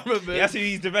 Yeah, I remember. That's who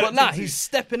he's developed. But nah, into. he's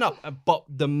stepping up. But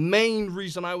the main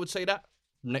reason I would say that,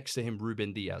 next to him,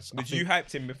 Ruben Diaz. But you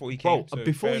hyped him before he came. Bro, so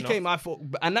before fair he enough. came, I thought,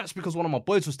 and that's because one of my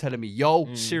boys was telling me,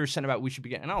 yo, serious centre back we should be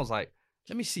getting. And I was like,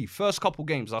 let me see. First couple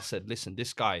games, I said, listen,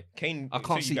 this guy, Kane, I can't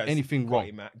so you see guys anything got wrong.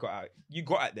 him at- got out. You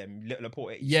got at them,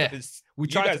 Laporte. Yeah. We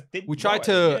You guys tried, did we go tried at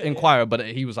to them, yeah. inquire, but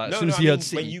he was like, as No, soon no, as I he mean, heard when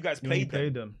City, you guys When he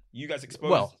played them, them. you guys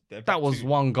exposed. well, their back that was two.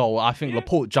 one goal. I think Yeah.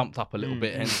 Laporte jumped up a little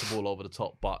bit, hence the ball over the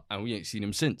top, and we ain't seen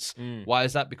him since. Why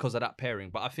is that? Because of that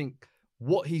pairing. But I think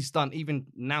what he's done, even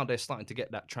now they're starting to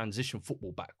get that transition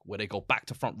football back, where they go back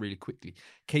to front really quickly.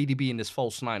 KDB in this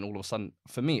false nine, all of a sudden,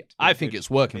 for me, I think good it's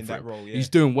working in for that him. role, yeah. He's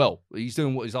doing well. He's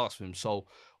doing what he's asked of him. So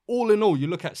all in all, you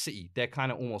look at City, they're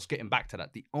kind of almost getting back to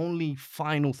that. The only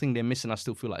final thing they're missing, I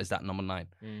still feel like, is that number 9.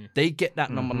 They get that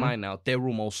number 9 now. They're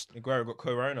almost. Aguero got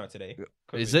Corona today.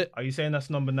 Is COVID. it? Are you saying that's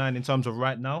number 9 in terms of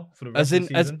right now for the rest As of in,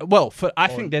 the season? I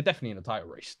think they're definitely in a title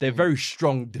race. They're very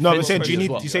strong. No, but defensively saying, do you as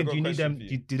need? well. You saying, I've do you got a need them? question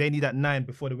for you. Do they need that 9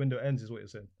 before the window ends? Is what you're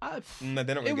saying? No,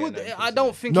 they're not It gonna would. get that I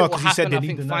don't think No, it will 'cause you said happen. they I need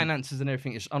think the 9. finances and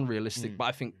everything is unrealistic. But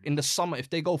I think in the summer, if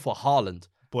they go for Haaland,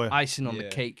 Boy, icing on the Yeah.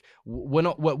 cake,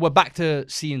 we're back to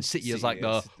seeing City as City, like the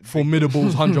yes, the big-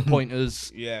 formidables,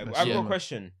 100-pointers. Yeah, That's I've got yeah. a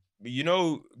question. You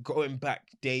know, going back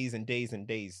days and days and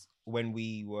days when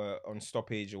we were on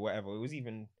stoppage or whatever, it was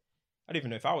even. I don't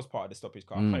even know if I was part of the stoppage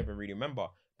car. I can't even really remember.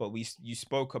 But you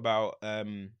spoke about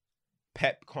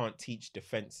Pep can't teach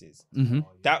defenses. Mhm.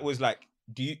 That was like,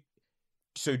 do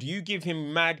you give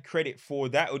him mad credit for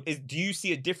that? Or do you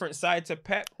see a different side to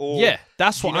Pep? Or Yeah,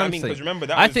 that's do you what know I'm I mean? Because saying. remember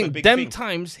that I was the think big them thing.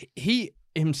 times he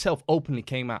himself openly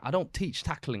came out. I don't teach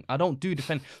tackling. I don't do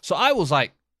defend. So I was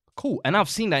like, cool. And I've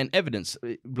seen that in evidence.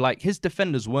 Like his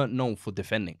defenders weren't known for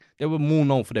defending. They were more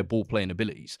known for their ball playing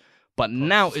abilities. But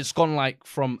now it's gone like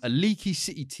from a leaky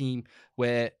City team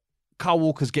where Kyle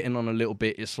Walker's getting on a little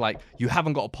bit. It's like you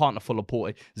haven't got a partner for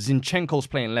Laporte. Zinchenko's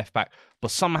playing left back,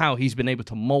 but somehow he's been able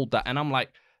to mold that. And I'm like,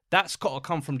 that's got to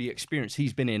come from the experience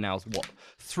he's been in now. What,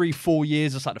 3-4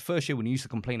 years? It's like the first year when he used to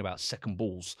complain about second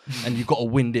balls and you've got to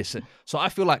win this. So I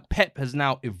feel like Pep has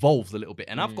now evolved a little bit,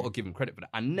 and I've got to give him credit for that.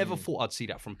 I never thought I'd see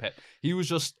that from Pep. He was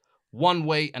just one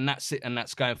way, and that's it, and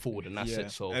that's going forward, and that's Yeah.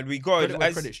 it. So And we got credit where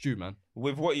as- credit's due, man.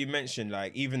 with what you mentioned,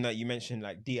 like even that you mentioned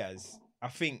like Diaz, I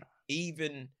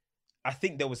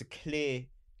think there was a clear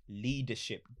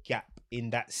leadership gap in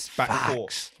that back four.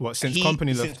 Facts. what since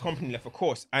company left? Since company left, of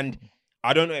course. And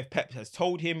I don't know if Pep has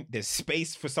told him there's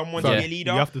space for someone Yeah. to be a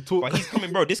leader. You have to talk. But he's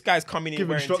coming, bro. This guy's coming in Give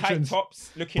wearing tight instructions. tops,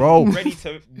 looking Bro. ready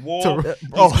to war. To-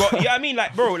 Yeah, I mean,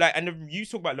 like, bro, like, and you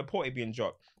talk about Laporte being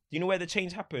dropped. Do you know where the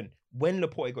change happened? When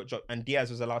Laporte got dropped and Diaz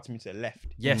was allowed to move to the left.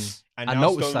 Yes, And I now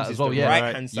noticed Stones that is as well. the Yeah,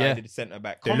 right-hand side yeah. of the centre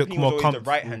back. They look Company more was always the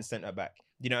comfortable. right-hand centre back.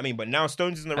 You know what I mean? But now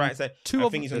Stones is on the right side. two I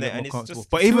of think he's They on look there, and more it's comfortable. just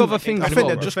But two even other things I as think well,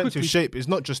 their bro. defensive shape is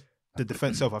not just the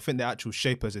defense itself. I think their actual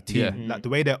shape as a team, Yeah. like the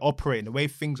way they're operating, the way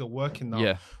things are working now.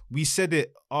 Yeah. We said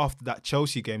it after that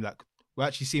Chelsea game. Like we're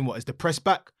actually seeing what is the press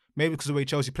back, maybe because of the way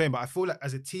Chelsea playing. But I feel like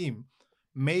as a team,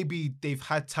 maybe they've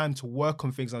had time to work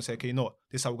on things and say, okay, you know what,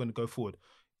 this is how we're going to go forward.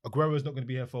 Aguero's not going to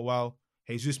be here for a while.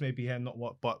 Jesus may be here, not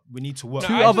what, but we need to work. No,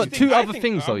 Two I other just think- I other think-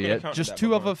 things I'm though, gonna yeah. counter Just that, two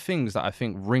but go other on. things that I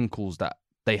think wrinkles that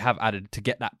they have added to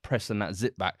get that press and that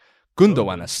zip back.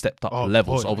 Gundogan has stepped up Oh,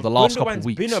 levels boy. over the last couple Gundogan's of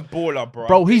weeks. been a baller, bro.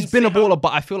 Bro, he's been a Say how- baller,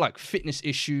 but I feel like fitness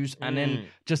issues, and then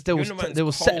just there was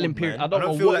Gundogan's settling cold, period. man. I I don't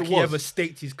don't know feel what like it he was. ever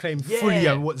staked his claim fully.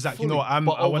 And what's that? You know what?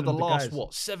 but I over want the the last guys.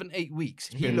 7-8 weeks,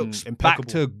 he been looks back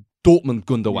impeccable. to Dortmund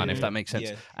Gundogan, Yeah. if that makes sense.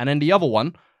 Yeah. And then the other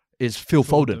one is Phil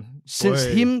Foden. Since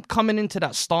Boy. him coming into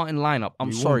that starting lineup, I'm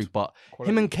We sorry, won't. but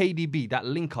him and KDB, that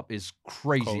link up is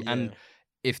crazy. Cold, and yeah.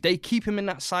 if they keep him in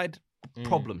that side,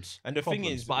 problems. And the thing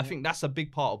Problems. is, but I think that's a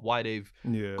big part of why they've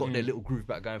Yeah. got their little groove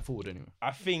back going forward anyway.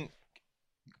 I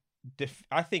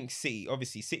think City,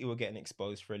 obviously City were getting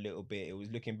exposed for a little bit. It was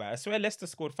looking bad. I swear Leicester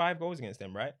scored 5 goals against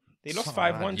them, right? They lost Something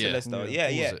like 5-1 that, to yeah. Leicester. Yeah.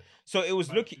 Yeah. What was it? So it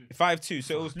was looking 5-2.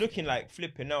 So it was looking like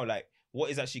flipping now, like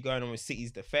what is actually going on with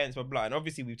City's defense, blah blah. And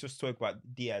obviously we've just talked about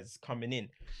Diaz coming in,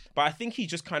 but I think he's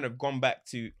just kind of gone back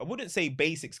to, I wouldn't say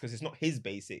basics because it's not his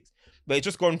basics, but it's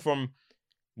just gone from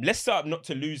let's set up not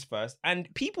to lose first. And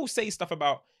people say stuff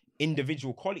about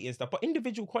individual quality and stuff, but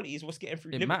individual quality is what's getting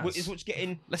through. It matters. Is what's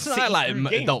getting. Let's City not act like through it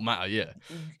games. don't matter, yeah.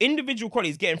 Individual quality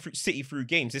is getting through City through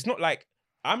games. It's not like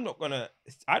I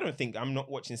don't think I'm not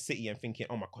watching City and thinking,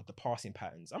 oh my God, the passing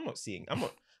patterns. I'm not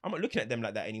looking at them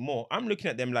like that anymore. I'm looking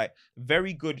at them like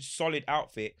very good, solid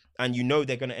outfit, and you know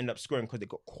they're gonna end up scoring because they've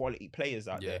got quality players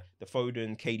out there. The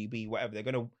Foden, KDB, whatever. They're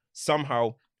gonna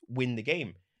somehow win the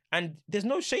game. And there's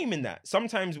no shame in that.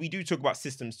 Sometimes we do talk about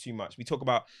systems too much. We talk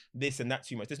about this and that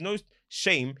too much. There's no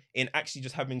shame in actually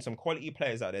just having some quality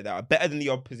players out there that are better than the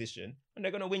opposition, and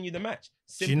they're going to win you the match.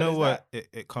 Do you know what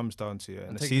it comes down to? Yeah?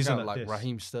 In a season like this,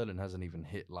 Raheem Sterling hasn't even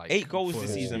hit like 8 goals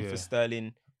this season for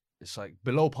Sterling. It's like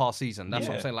below par season. That's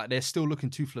what I'm saying. Like they're still looking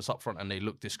toothless up front, and they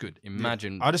look this good.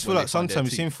 Imagine. I just feel like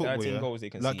sometimes in football, goals they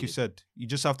can like you said, you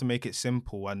just have to make it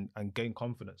simple and gain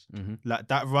confidence. Like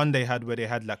that run they had, where they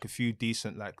had like a few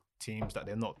decent like teams that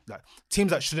they're not like teams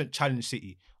that shouldn't challenge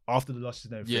City after the losses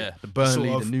and everything. Yeah, the Burnley,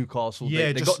 the Newcastle.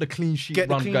 Yeah, they got the clean sheet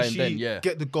run going. Then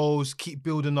get the goals, keep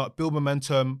building up, build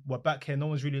momentum. We're back here. No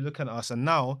one's really looking at us, and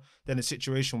now they're in a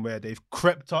situation where they've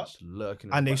crept up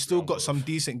and they've still got some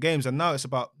decent games. And now it's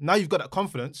about you've got that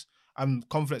confidence, and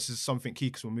confidence is something key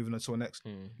because we're moving on to our next.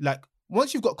 Like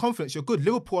once you've got confidence, you're good.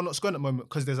 Liverpool are not scoring at the moment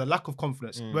because there's a lack of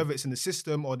confidence, whether it's in the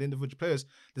system or the individual players.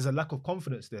 There's a lack of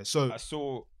confidence there. So I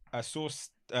saw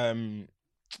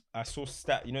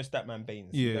Statman Baines.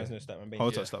 Yeah. You guys know Statman Baines.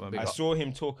 Hold on, Statman Baines. I saw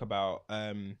him talk about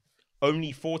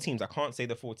only 4 teams. I can't say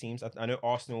the 4 teams. I know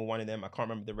Arsenal were one of them. I can't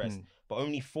remember the rest. But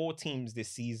only 4 teams this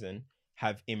season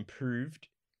have improved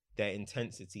their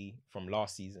intensity from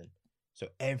last season. So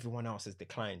everyone else has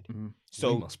declined.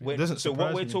 So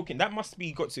what we're talking, that must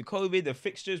be got to COVID, the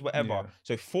fixtures, whatever. Yeah.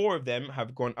 So 4 of them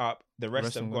have gone up. The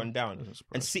rest have gone down.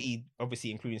 And City,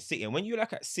 obviously including City. And when you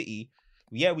look at City,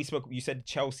 we spoke. You said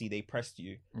Chelsea, they pressed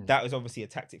you. That was obviously a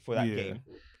tactic for that game.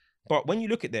 But when you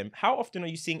look at them, how often are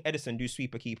you seeing Edison do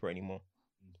sweeper keeper anymore?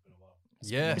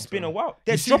 It's been a while.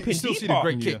 They're dropping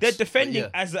deeper. They're defending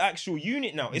as the actual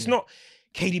unit now. It's not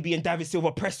KDB and David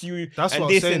Silva press you. That's and what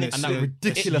this I'm saying. and that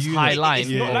ridiculous high line. It's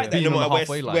not like that no more.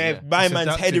 Where my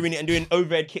man's headering it and doing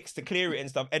overhead kicks to clear it and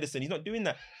stuff. Edison, he's not doing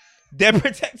that. They're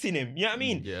protecting him. You know what I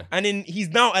mean? Yeah. And then he's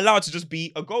now allowed to just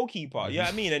be a goalkeeper. You know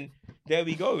what I mean? And there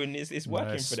we go. And it's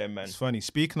working for them, man. It's funny.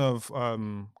 Speaking of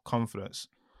confidence,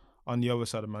 on the other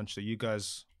side of Manchester, you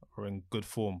guys are in good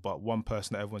form, but one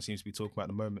person that everyone seems to be talking about at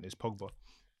the moment is Pogba.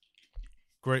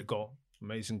 Great goal.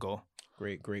 Amazing goal.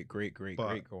 Great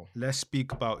goal. Let's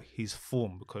speak about his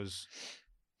form, because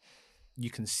you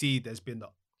can see there's been the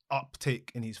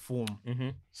uptake in his form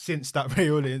since that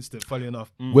Raiola incident, funny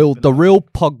enough. Will the real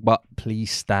Pogba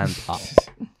please stand up?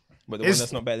 But the one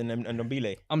that's not better than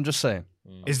Ndombele. I'm just saying.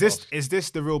 Is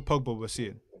this the real Pogba we're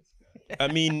seeing? I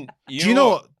mean, do you know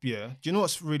what? Yeah. Do you know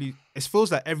what's really? It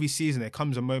feels like every season there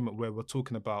comes a moment where we're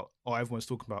talking about, or everyone's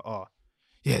talking about,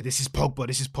 this is Pogba.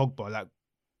 This is Pogba. Like,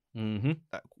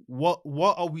 like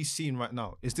what are we seeing right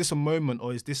now? Is this a moment,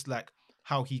 or is this like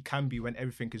how he can be when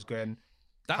everything is going?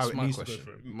 That's my question.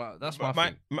 That's my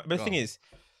thing. But the thing is,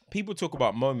 people talk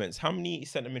about moments. How many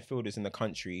centre midfielders in the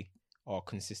country are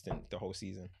consistent the whole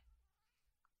season?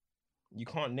 You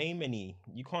can't name any.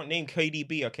 You can't name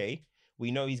KDB. Okay,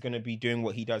 we know he's going to be doing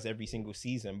what he does every single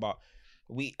season, but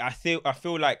I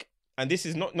feel like, and this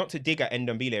is not to dig at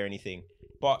Ndombele or anything,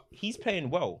 but he's playing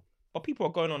well. But people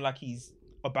are going on like he's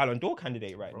a Ballon d'Or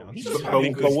candidate right now.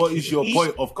 But what is your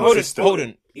point of consistent? Hold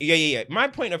on. Yeah. My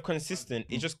point of consistent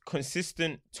is just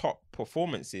consistent top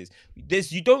performances.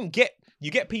 You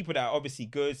get people that are obviously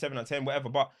good, 7 out of 10, whatever,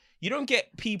 but you don't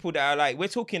get people that are like, we're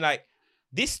talking like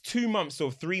this 2 months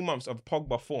or 3 months of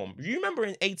Pogba form. You remember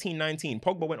in 18-19,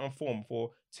 Pogba went on form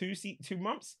for 2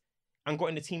 months and got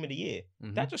in the team of the year.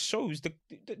 That just shows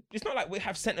it's not like we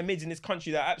have centre mids in this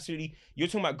country that absolutely. You're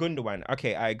talking about Gundogan.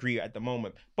 Okay, I agree at the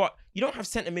moment, but you don't have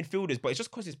centre midfielders. But it's just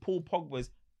because it's Paul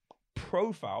Pogba's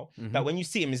profile that when you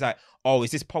see him, it's like, oh, is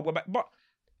this Pogba back? But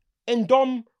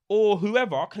Ndom or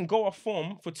whoever can go off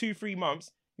form for 2-3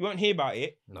 months. You won't hear about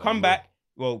it. Come back.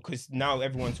 Well, because now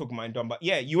everyone's talking about Ndom, but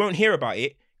yeah, you won't hear about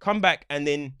it. Come back and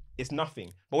then it's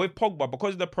nothing. But with Pogba,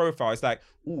 because of the profile, it's like,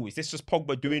 ooh, is this just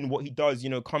Pogba doing what he does,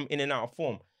 come in and out of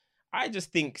form? I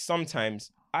just think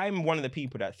sometimes I'm one of the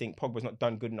people that think Pogba's not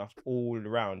done good enough all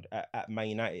around at Man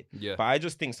United. Yeah. But I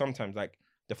just think sometimes, like,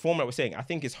 the form that we're saying, I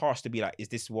think it's harsh to be like, is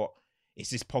this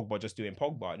Pogba just doing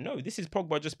Pogba? No, this is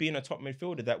Pogba just being a top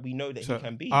midfielder that we know that he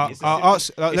can be. Let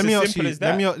me ask you this,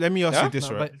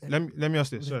 right? Let me ask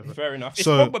this. Fair enough. It's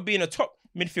Pogba being a top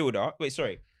midfielder. Wait,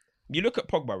 sorry. You look at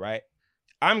Pogba, right?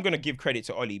 I'm going to give credit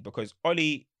to Oli because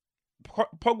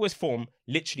Pogba's form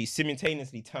literally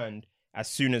simultaneously turned as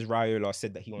soon as Raiola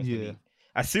said that he wants to leave.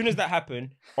 As soon as that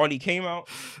happened, Oli came out,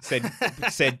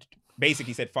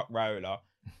 basically said, fuck Raiola.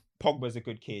 Pogba's a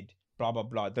good kid, blah, blah,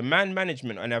 blah. The man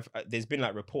management, and there's been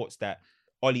like reports that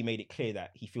Oli made it clear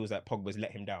that he feels that Pogba's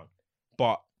let him down.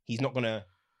 But he's not going to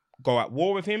go at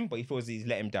war with him, but he feels he's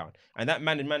let him down. And that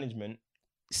man management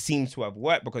seems to have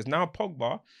worked because now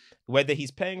Pogba, whether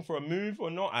he's playing for a move or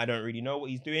not, I don't really know what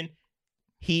he's doing.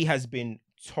 He has been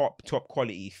top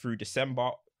quality through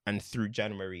December and through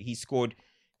January. He scored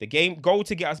the goal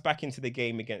to get us back into the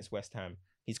game against West Ham.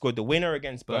 He scored the winner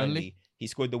against Burnley. He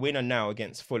scored the winner now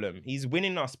against Fulham. He's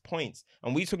winning us points.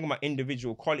 And we're talking about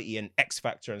individual quality and X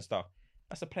factor and stuff.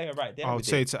 That's a player right there. I would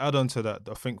say to add on to that,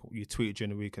 I think you tweeted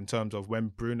during the week in terms of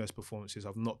when Bruno's performances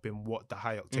have not been what the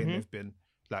high octane they've been,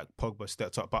 like Pogba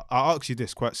stepped up. But I'll ask you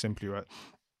this quite simply, right?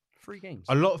 3 games.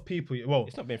 A lot of people, well,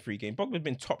 it's not been 3 games. Pogba's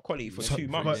been top quality for 2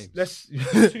 but months. let's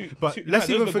Two- let's those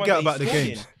even are the forget ones about that the he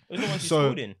games. scored in. Those are the ones he So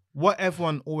scored in. what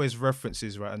everyone always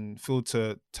references, right, and feel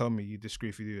to tell me you disagree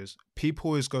with you is people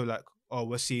always go like, oh,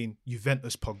 we're seeing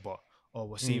Juventus Pogba, or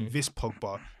we're seeing this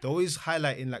Pogba. They're always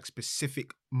highlighting like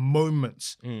specific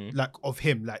moments like of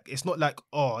him. Like it's not like,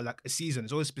 oh, like a season.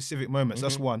 It's always specific moments.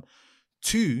 That's one.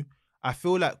 2, I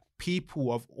feel like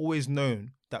people have always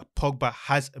known that Pogba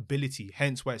has ability.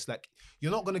 Hence why it's like,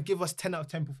 you're not going to give us 10 out of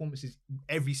 10 performances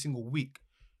every single week.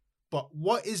 But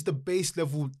what is the base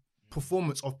level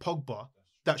performance of Pogba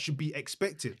that should be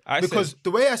expected? Because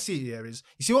the way I see it here is,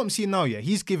 you see what I'm seeing now, yeah?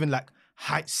 He's given like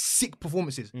sick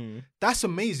performances. That's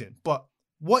amazing. But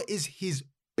what is his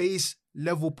base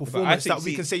level performance that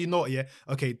we can say, you know what, yeah,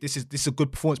 okay, this is a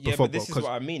good performance for Pogba. But this is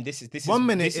what I mean. This is 1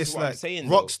 minute it's like saying,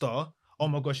 rockstar. Oh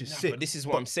my gosh, it's sick. But this is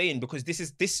what I'm saying, because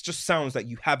this just sounds like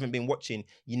you haven't been watching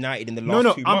United in the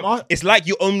last 2 months. It's like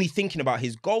you're only thinking about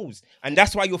his goals, and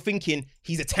that's why you're thinking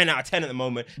he's a 10 out of 10 at the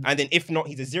moment, and then if not,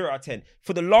 he's a 0 out of 10.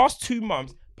 For the last 2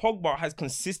 months, Pogba has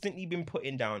consistently been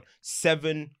putting down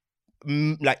 7,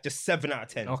 like just 7 out of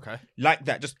 10. Okay, like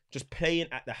that, just playing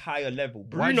at the higher level.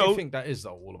 Bruno, why do you think that is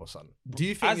though? All of a sudden, do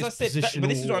you think? As I said, but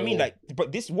this is what I mean. Like,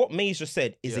 but this what Mays just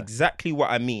said is exactly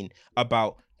what I mean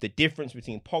about the difference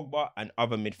between Pogba and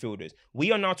other midfielders.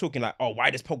 We are now talking like, oh, why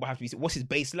does Pogba have to be? What's his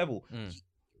base level?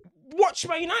 Watch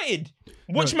Man United.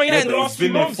 Watch Man United in the last few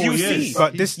months. You see,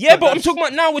 but I'm talking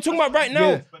about now. We're talking about right now.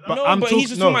 Yeah, but he's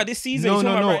just talking about this season. No,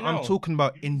 right I'm talking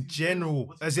about in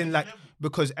general, as in like,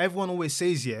 because everyone always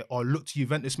says, yeah, or look to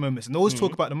Juventus moments, and they always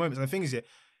talk about the moments. And the thing is, yeah,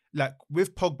 like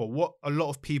with Pogba, what a lot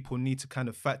of people need to kind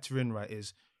of factor in, right,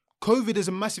 is COVID is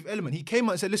a massive element. He came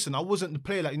out and said, listen, I wasn't the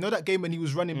player. Like, you know that game when he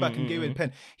was running back and gave away the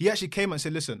pen? He actually came out and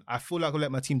said, listen, I feel like I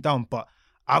let my team down, but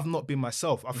I've not been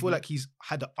myself. I feel like he's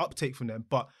had an uptake from them.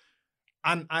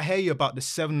 And I hear you about the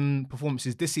 7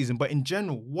 performances this season, but in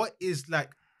general, what is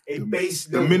like the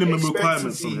minimum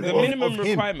requirement? The minimum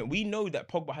requirement. We know that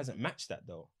Pogba hasn't matched that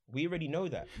though. We already know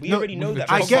that. We already know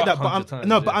that. I get that, but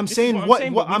I'm saying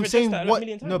but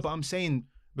I'm saying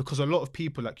because a lot of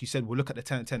people, like you said, will look at the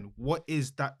 10-10. What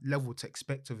is that level to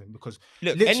expect of him? Because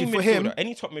look, literally for him,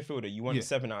 any top midfielder, you want a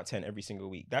 7 out of 10 every single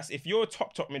week. That's if you're a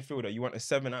top midfielder, you want a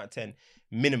 7 out of 10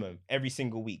 minimum every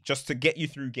single week, just to get you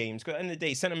through games. Because at the end of the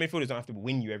day, centre midfielders don't have to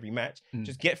win you every match.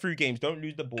 Just get through games, don't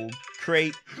lose the ball,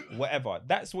 create whatever.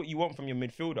 That's what you want from your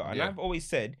midfielder. And I've always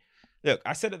said, look,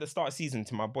 I said at the start of the season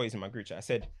to my boys in my group chat, I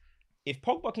said, if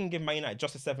Pogba can give Man United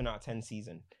just a 7 out of 10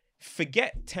 season,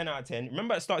 forget 10 out of 10.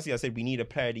 Remember at the start of the season, I said we need a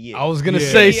player of the year. I was going to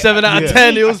say 7 out of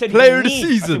 10. It was player of the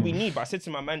season. I said we need, but I said to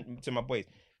my boys,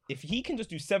 if he can just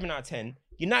do 7 out of 10,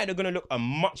 United are going to look a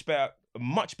much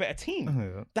better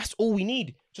team. That's all we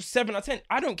need. Just 7 out of 10.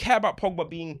 I don't care about Pogba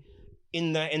being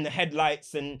in the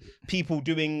headlights and people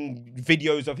doing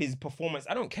videos of his performance.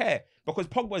 I don't care, because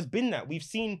Pogba's been that. We've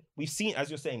seen,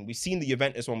 as you're saying, we've seen the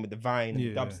Juventus one with the Vine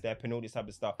and dubstep and all this type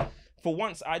of stuff. For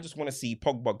once, I just want to see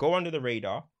Pogba go under the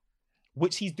radar,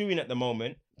 which he's doing at the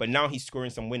moment, but now he's scoring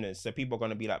some winners. So people are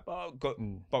going to be like,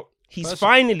 but he's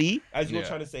finally, as you're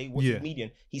trying to say, what's his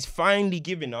median? He's finally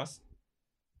giving us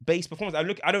base performance.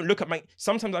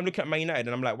 Sometimes I'm looking at Man United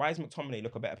and I'm like, why does McTominay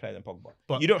look a better player than Pogba?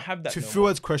 But you don't have that. To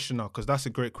Fuad's question now, because that's a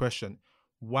great question.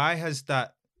 Why has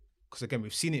that? Because again,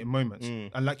 we've seen it in moments,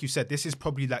 and like you said, this is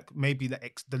probably like maybe the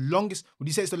longest. Would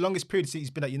you say it's the longest period since he's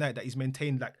been at United that he's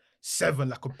maintained like 7,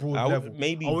 like a broad level?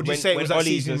 Maybe. Or would you say it was that Ollie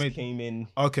season came in?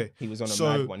 Okay, he was on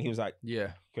a mad one. He was like,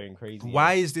 going crazy.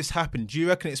 Why is this happening? Do you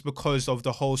reckon it's because of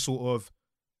the whole sort of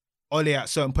Ole at a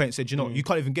certain point said, you know, you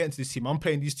can't even get into this team. I'm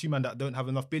playing these 2 men that don't have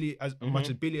enough ability as much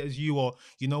ability as you, or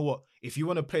you know what? If you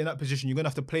want to play in that position, you're gonna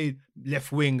have to play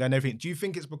left wing and everything. Do you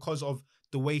think it's because of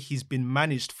the way he's been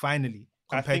managed finally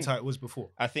compared to how it was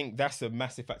before? I think that's a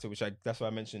massive factor, that's why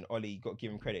I mentioned Ollie, got to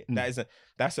give him credit.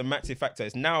 That's a massive factor.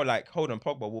 It's now like, hold on,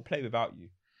 Pogba, we'll play without you.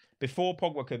 Before,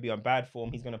 Pogba could be on bad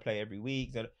form, he's gonna play every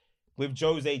week. With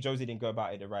Jose didn't go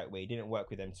about it the right way. It didn't work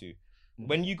with them too.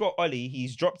 When you got Ollie,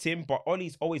 he's dropped him, but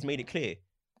Ollie's always made it clear.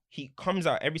 He comes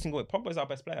out every single week. Pogba's our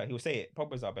best player. He'll say it.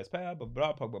 Pogba's our best player,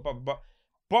 blah, Pogba, blah, blah.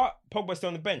 But Pogba's still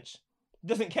on the bench.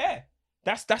 Doesn't care.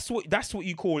 That's what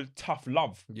you call tough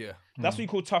love. Yeah. That's what you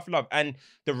call tough love. And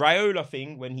the Raiola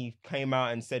thing, when he came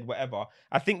out and said whatever,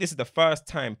 I think this is the first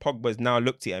time Pogba's now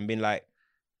looked at it and been like,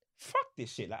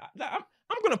 this shit. Like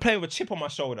I'm gonna play with a chip on my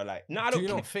shoulder. Like, no, I Do don't. you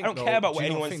not think, I don't though- care about do what you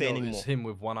not anyone's think, saying though, anymore. It's him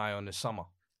with one eye on this summer.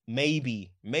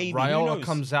 Maybe. Who Raiola knows?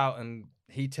 comes out and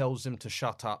he tells him to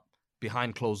shut up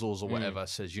behind closed doors or whatever.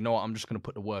 Says, you know what, I'm just going to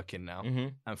put the work in now.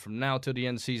 And from now till the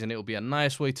end of the season, it'll be a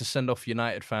nice way to send off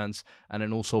United fans and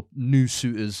then also new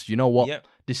suitors. You know what? Yep.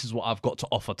 This is what I've got to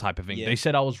offer type of thing. Yeah. They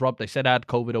said I was robbed. They said I had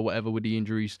COVID or whatever with the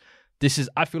injuries.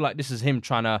 I feel like this is him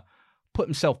trying to put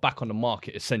himself back on the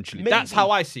market, essentially. That's Maybe.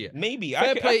 how I see it. Maybe.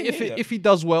 Fair play. I can hear that. If he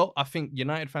does well, I think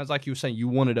United fans, like you were saying, you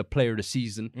wanted a player of the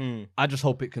season. I just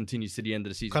hope it continues to the end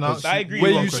of the season. Can I 'Cause ask I agree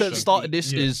where with you one said question. started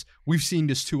this Yeah. is we've seen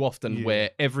this too often Yeah. where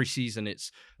every season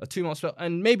it's a 2 month spell.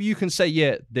 And maybe you can say,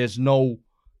 yeah, there's no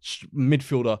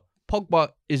midfielder. Pogba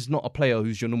is not a player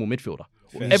who's your normal midfielder.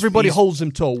 Everybody he's- holds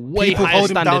him to a way people higher hold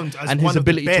him standard down as and one his of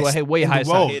the ability to best a way in the higher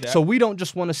world. standard. So we don't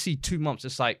just want to see 2 months.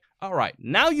 It's like, all right,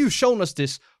 now you've shown us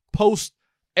this post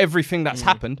everything that's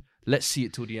happened. Let's see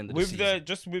it till the end of the season.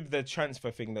 With the transfer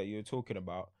thing that you were talking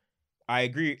about, I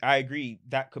agree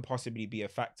that could possibly be a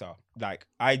factor. Like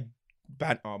I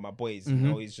banter my boys, you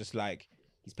know, he's just like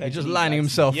he's just lining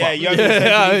himself yeah, up.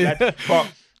 Yeah,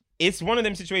 but it's one of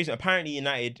them situations.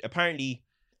 Apparently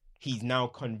he's now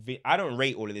convinced. I don't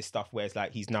rate all of this stuff where it's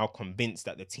like he's now convinced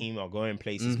that the team are going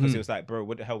places because it was like, bro,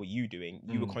 what the hell were you doing?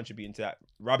 You were contributing to that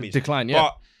rubbish Decline, yeah.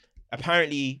 But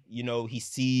apparently, you know, he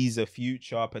sees a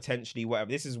future potentially. Whatever.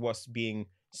 This is what's being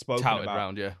spoken Touted about.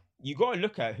 around, yeah. You got to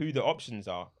look at who the options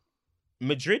are.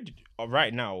 Madrid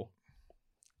right now,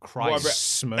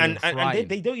 Christ. and crying.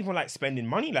 they don't even like spending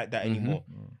money like that anymore.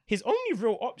 His only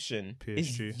real option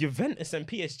PSG. is Juventus and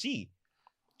PSG.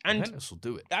 And Juventus will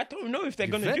do it. I don't know if they're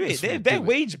going to do Juventus it. will Their do it.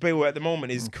 wage bill at the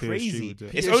moment is PSG crazy. will do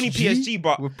it. It's only PSG,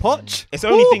 but with Poch. it's the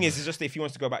only thing is just if he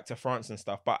wants to go back to France and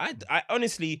stuff. But I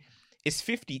honestly, it's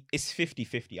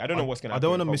 50-50. I don't know what's going to I happen.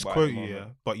 don't want to with Pogba misquote at the you, yeah,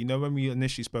 moment. but you know when we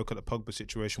initially spoke at the Pogba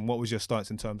situation, what was your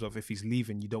stance in terms of if he's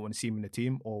leaving, you don't want to see him in the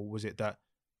team, or was it that?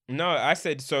 No, I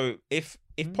said so. If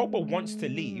Pogba wants to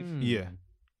leave, Yeah.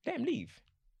 let him leave.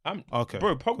 Okay.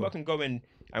 Bro, Pogba cool. can go in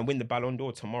and win the Ballon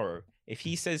d'Or tomorrow. If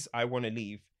he says I want to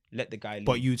leave, let the guy leave.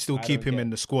 But you'd still I keep don't him care. in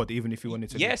the squad even if you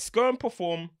wanted to. Yes, go and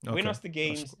perform. Win Okay. us the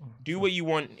games. That's- Do what you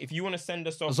want. If you want to send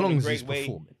us off As in long a as great he's way,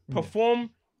 performing. perform.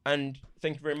 And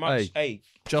thank you very much. Hey,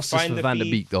 Justice find for the Van der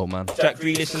fee. Beek, though, man. Jack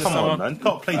Grealish in the Come on, summer. man. You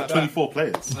can't play 24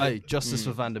 players. Hey, justice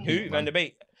for Van der Beek. Who? man. Van der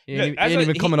Beek. He Look, ain't, as he ain't a-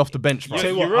 even coming off the bench, bro.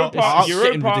 Tell you what, Europa, I'll- it's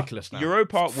getting Europa, ridiculous now.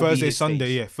 Europa will be Thursday, his Sunday,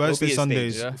 stage. yeah. Will Thursday, be his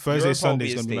Sundays. stage, yeah. Thursday, Europa will Sundays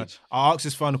be gonna be his mad. stage. I'll ask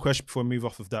this final question before we move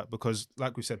off of that because,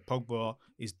 like we said, Pogba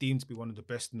is deemed to be one of the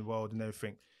best in the world and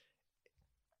everything.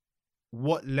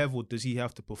 What level does he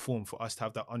have to perform for us to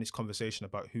have that honest conversation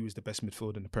about who is the best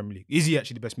midfielder in the Premier League? Is he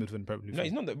actually the best midfielder in the Premier League? No,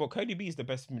 he's not. Well, KDB is the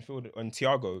best midfielder, and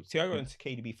Thiago and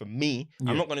KDB for me.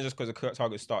 Yeah. I'm not going to just because of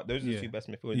Thiago start. Those are the Yeah. two best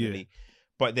midfielders in Yeah. the league.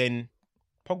 But then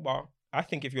Pogba, I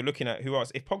think if you're looking at who else,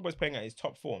 if Pogba's playing at his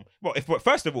top form,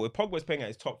 first of all, if Pogba's playing at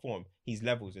his top form, he's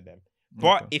levels with them.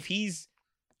 But Okay. if he's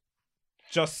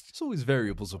just It's always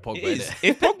variables with Pogba. It is. innit?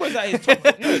 If Pogba's at his top, no,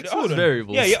 It's always hold on.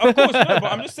 variables. Yeah, of course. No, but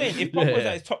I'm just saying, if Pogba's Yeah,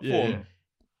 at his top yeah, form, yeah.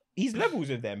 he's levels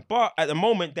with them. But at the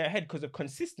moment, they're ahead because of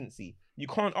consistency. You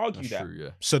can't argue That's that. true, yeah.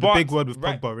 So the But- big word with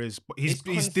right. Pogba is, but It's he's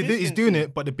doing consistency.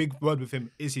 it. But the big word with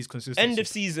him is his consistency. End of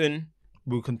season,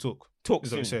 We can talk. talk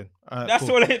Is what I'm soon. saying. That's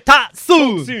cool. all. Talk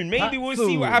Tatsu! soon. Maybe we'll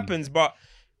see what happens. But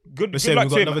good saying luck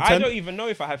we've to got him. another I 10? don't even know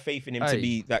if I have faith in him to Hey,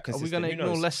 be that Are we consistent. going to Who ignore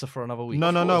knows? Leicester for another week?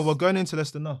 No, course. we're going into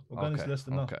Leicester now. We're going into Okay,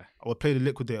 Leicester now. okay. I would play the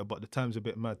liquidator, but the time's a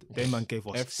bit mad. They man gave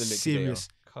us F the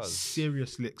liquidator.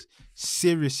 serious licks.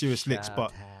 Serious licks.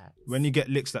 But when you get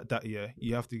licks like that, yeah,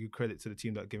 you have to give credit to the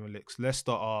team that give them licks.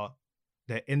 Leicester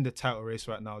they're in the title race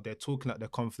right now. They're talking like they're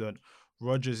confident.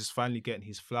 Rodgers is finally getting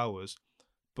his flowers.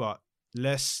 But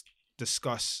let's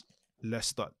discuss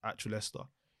actual Leicester.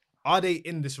 Are they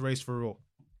in this race for real?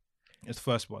 It's the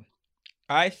first one.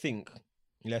 I think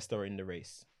Leicester are in the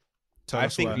race. Tell I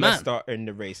us think why. Leicester are in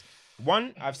the race.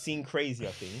 One, I've seen crazier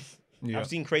things. Yeah. I've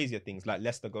seen crazier things like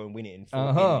Leicester go and win it in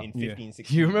 15, Yeah.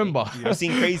 16. You remember? I've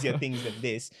seen crazier things than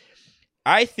this.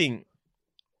 I think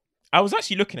I was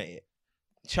actually looking at it.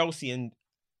 Chelsea, and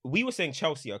we were saying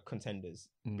Chelsea are contenders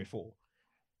before.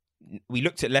 We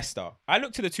looked at Leicester. I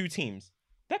looked at the two teams.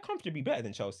 They're comfortably better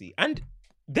than Chelsea. And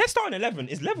their starting 11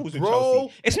 is levels with Bro.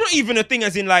 Chelsea. It's not even a thing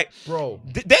as in like, Bro.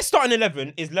 their starting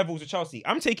 11 is levels with Chelsea.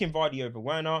 I'm taking Vardy over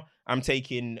Werner. I'm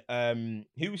taking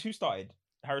who started?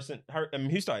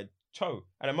 Who started? Cho.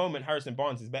 At the moment, Harrison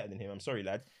Barnes is better than him. I'm sorry,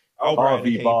 lad. Oh, right,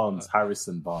 RV okay. Barnes,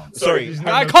 Harrison Barnes. Sorry.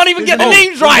 I can't even get the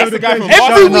names right. That's the guy from Every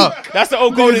Barcelona. week. That's the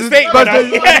old Golden State. But brother. I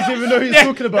didn't even know who he's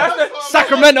talking about.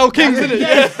 Sacramento Kings, isn't it?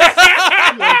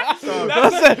 Yeah.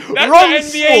 That's wrong the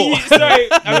NBA. sport. Sorry,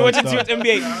 I'm watching too much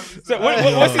NBA. So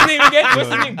what's his name again? What's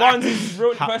his name? Barnes is his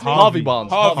real first name? Harvey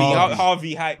Barnes.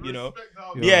 Harvey hype, you know.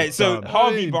 Yeah, so dumb.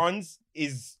 Harvey Barnes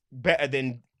is better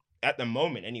than, at the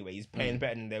moment anyway, he's playing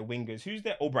better than their wingers. Who's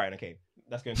their O'Brien? Okay,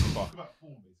 that's going too far.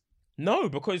 No,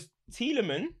 because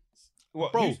Tielemans.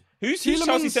 What, Bro, who's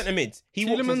Chelsea centre mid? He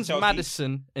walks into Tielemans, Chelsea.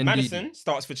 Madison, and Madison Ndidi.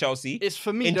 starts for Chelsea. It's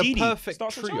for me Ndidi the perfect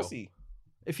starts for trio. Chelsea.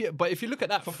 If you look at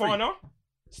that, Fofana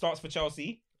starts for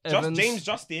Chelsea. Evans. James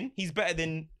Justin, he's better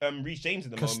than Reece James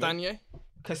at the moment.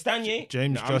 Castagna.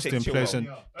 James James Justin plays in.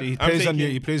 He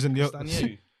plays in the.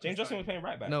 Who? James Justin was playing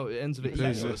right back. No, it ends with He an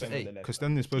was E. playing on the left.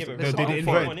 Costanza's supposed Yeah, to. but They that's did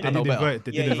what I'm invert. They saying. did I know invert.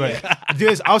 They Yeah, did yeah, invert. The thing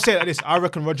is, I'll say it like this. I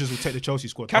reckon Rodgers will take the Chelsea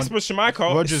squad. Kasper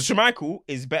Schmeichel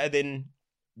is better than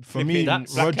For me,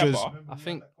 flipping Rodgers. Black Kepa. I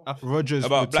think Rodgers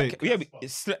About would Black. take. Yeah,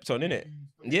 it's slept on, innit?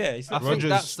 Yeah, it's I slept think on.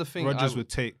 that's the thing. Rodgers would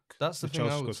take. That's the the thing I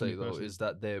Chelsea would squad say for me though personally. is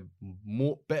that they're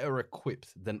better equipped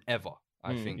than ever.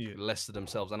 I think Yeah. Leicester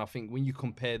themselves, and I think when you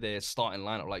compare their starting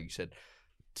lineup, like you said,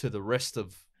 to the rest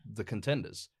of the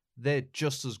contenders, they're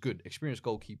just as good. Experienced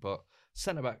goalkeeper,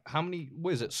 centre back. How many?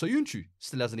 What is it? Soyuncu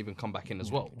still hasn't even come back in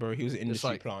as well. Bro, he was an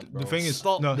industry like- plant, bro. The thing is,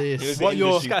 Stop no, this. He was what an you're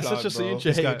industry This guy's plant, such a bro. Soyuncu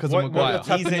This hater guy- because what- of what Maguire. you're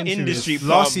tapping He's an into industry is plant,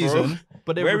 last bro. season.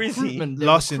 But their Where is he? recruitment, their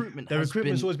Last recruitment, their has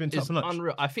recruitment's been, always been top is notch.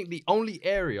 unreal. I think the only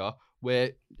area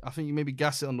where I think you maybe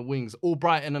gas it on the wings,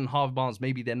 Albrighton and Harvey Barnes,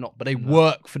 maybe they're not, but they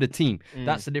work for the team.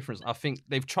 That's the difference. I think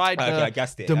they've tried Okay, I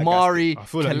gassed it. Damari, I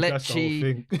feel like you gassed the whole Kelechi,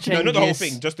 thing. No, not the whole Cengiz.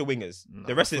 thing, just the wingers.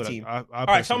 The rest of the team. I All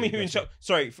right, tell me who in personally-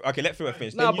 Sorry, okay, let Phil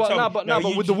finish. No, Then you tell me- but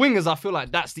you- with the wingers, I feel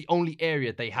like that's the only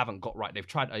area they haven't got right. They've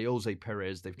tried Jose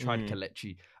Perez, they've tried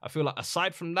Kelechi. I feel like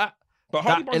aside from that, But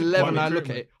Harvey that Barnes is 11, quite I look at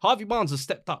recruitment. it. Harvey Barnes has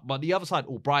stepped up, but the other side,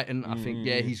 Brighton, I think,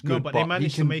 yeah, he's good. No, but they managed he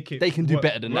to can, make it They can do work.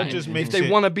 better than Rodgers that. makes If they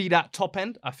it- want to be that top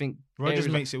end, I think Rodgers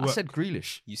areas- makes it I work. said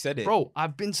Grealish. You said it. Bro,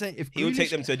 I've been saying if He will take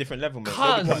Grealish- them to a different level, man. Cuz-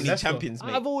 They'll become league Let's go. champions,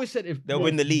 mate. I've always said if They'll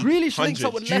win the league. Grealish links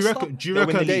up 100. with Do you Leicester, reckon? Do you They'll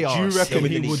win reckon? the Do league. you They'll reckon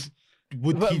win he the would?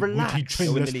 Would But he relax. train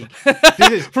They'll win the Leicester? league.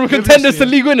 This is- from listen, contenders to yeah.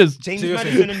 league winners. James Seriously.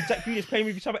 Maddison and Jack Grealish playing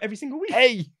with each other every single week.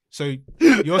 Hey, So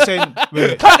you're saying?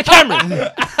 Wait, Cut the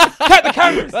cameras. Cut the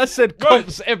cameras. I said Bro,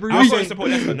 comps every I'm week. going to support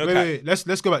Leicester. No cap. wait.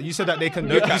 Let's go back. You said that they can.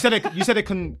 No you cap. said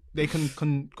they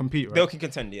can compete, right? They can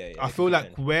contend, yeah. I feel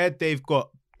like where they've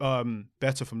got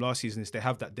better from last season is they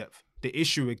have that depth. The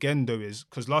issue again though is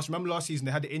because remember last season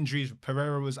they had the injuries.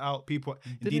 Pereira was out.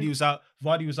 Ndidi was out.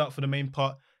 Vardy was out for the main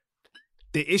part.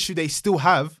 The issue they still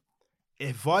have,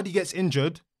 if Vardy gets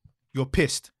injured, you're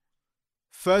pissed.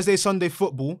 Thursday, Sunday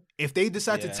football. If they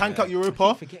decide to tank out Europa, I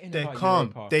keep forgetting they're about calm.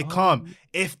 Europa. They're calm.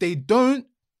 If they don't,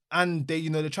 and they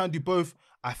try and do both,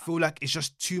 I feel like it's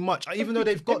just too much. Even though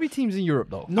they've got Every team's in Europe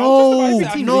though. no, I feel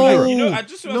like, you know, I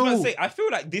just was about to no. say, I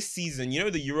feel like this season, you know,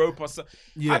 the Europa.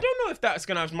 Yeah. I don't know if that's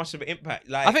gonna have much of an impact.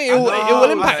 Like, I think it will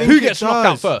I impact think who it gets knocked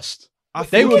out does. first. I They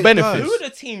think will it benefit. does. who are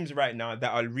the teams right now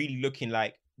that are really looking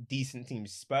like decent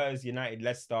teams? Spurs, United,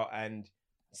 Leicester, and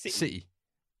City.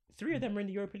 3 of them are in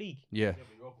the Europa League. Yeah.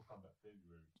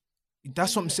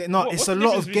 That's what I'm saying. No, What- it's what's a the lot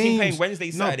difference of between games. playing Wednesday,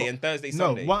 No, Saturday, but- and Thursday, No,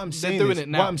 Sunday. what I'm They're saying doing is, it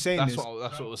now. what I'm saying that's is,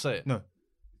 what we're saying. no.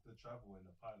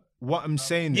 What I'm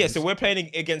saying Yeah, is, so we're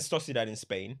playing against Sociedad in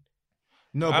Spain.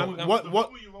 no, I'm- but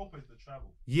what?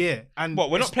 Yeah, and What?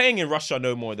 We're it's- not playing in Russia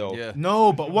no more, though. Yeah.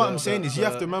 No, but what I'm saying is, you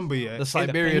have to remember, yeah, the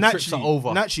Siberia trips are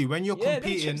over. Naturally, when you're Yeah, them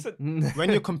competing, trips are-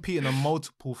 when you're competing on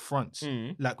multiple fronts,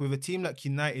 Mm. like with a team like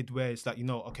United, where it's like,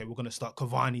 okay, we're gonna start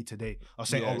Cavani today. I'll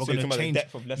say, Yeah, we're so you're gonna talking about the change.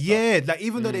 depth of Leicester. Yeah, like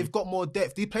even though they've got more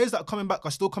depth, these players that are coming back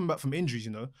are still coming back from injuries.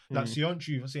 Like Mm.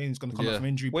 Sionchu, saying he's gonna come back Yeah. from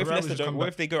injury. What if Pereira's Leicester just don't? come What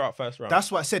back. if they go out first round?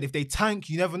 That's what I said. If they tank,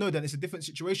 you never know. Then it's a different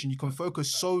situation. You can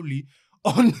focus solely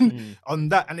on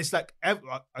that. And it's like,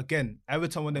 again,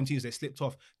 Everton, one of them teams, they slipped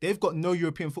off. They've got no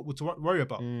European football to worry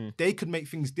about. They could make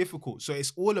things difficult. So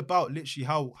it's all about literally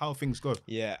how things go.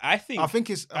 Yeah, I think I think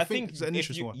it's an if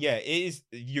interesting one. Yeah, it is.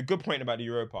 Your good point about the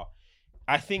Europa.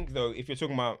 I think though, if you're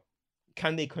talking about,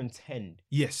 can they contend?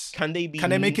 Yes. Can they be?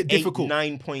 Can they make it 8, difficult?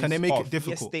 9 points. Can they make it off?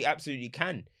 difficult? Yes, they absolutely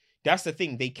can. That's the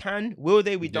thing. They can. Will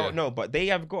they? We don't know. But they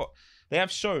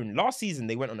have shown. Last season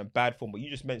they went on a bad form. But you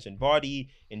just mentioned Vardy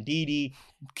and Ndidi.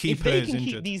 Key If they players can keep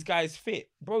injured. these guys fit,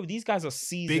 bro, these guys are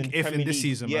seasoned. Big if Premier in this League.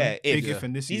 season, Yeah, man. Big if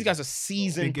in this These season. guys are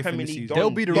seasoned Big if in Premier this League. season. They'll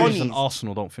be the Donnies. reason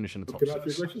Arsenal don't finish in the top Can I ask you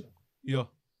a 6. question? Yeah.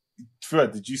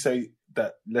 Fred, did you say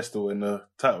that Leicester were in the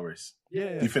title race? Yeah.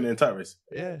 Do you think they're in the title race?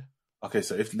 Yeah. Okay,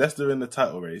 so if Leicester are in the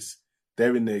title race,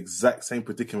 they're in the exact same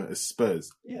predicament as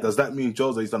Spurs. Does that mean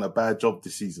Jose's done a bad job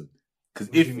this season? Because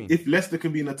do you mean? if Leicester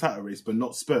can be in the title race but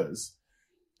not Spurs,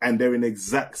 and they're in the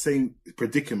exact same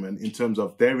predicament in terms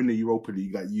of they're in the Europa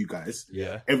League like you guys,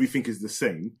 Yeah. everything is the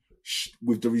same.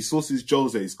 With the resources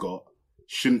Jose's got,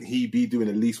 shouldn't he be doing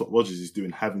at least what Rodgers is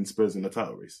doing, having Spurs in the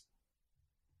title race?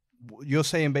 You're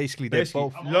saying basically they're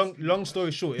both. Long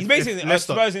story short, He's basically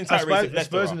Spurs in the title race. If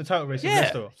Spurs Leicester in the title race.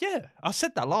 Yeah, yeah. I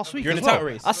said that last week. You're in as the title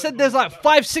well. race. I said there's like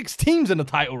 5-6 teams in the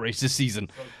title race this season.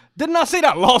 Didn't I say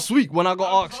that last week when I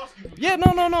got asked? Yeah,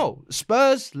 no.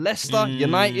 Spurs, Leicester,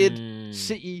 United,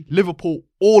 City, Liverpool,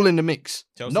 all in the mix.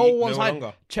 Chelsea, no one's no like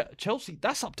longer. Chelsea.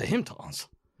 That's up to him to answer.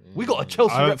 We got a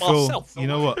Chelsea I rep don't feel. ourselves. You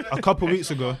know what? A couple of weeks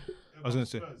ago, I was gonna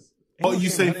say. What are you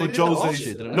saying for did it last Jose?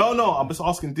 year, didn't they? No, I'm just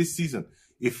asking this season.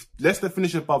 If Leicester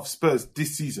finish above Spurs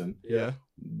this season, Yeah.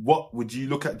 what would you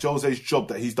look at Jose's job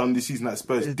that he's done this season at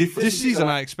Spurs different? This season,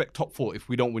 I expect top 4 if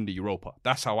we don't win the Europa.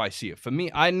 That's how I see it. For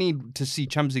me, I need to see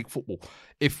Champions League football.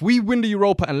 If we win the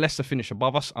Europa and Leicester finish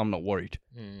above us, I'm not worried.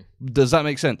 Does that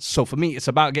make sense? So for me, it's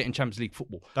about getting Champions League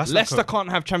football. Leicester can't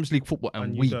have Champions League football,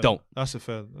 and we don't. That's a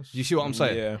fair. Do you see what I'm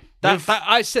saying? Yeah. That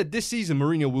I said this season,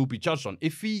 Mourinho will be judged on.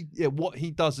 If what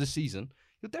he does this season,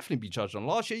 he'll definitely be judged on.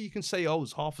 Last year, you can say, oh,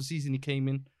 it's half a season he came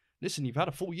in. Listen, you've had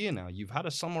a full year now. You've had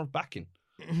a summer of backing.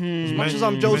 As much as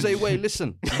I'm Jose Way,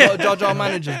 listen, we got to judge our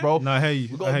managers, bro. No, hey,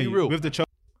 we got to be real. With the Chelsea,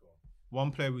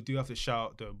 one player we do have to shout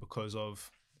out though because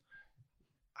of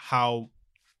how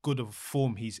good of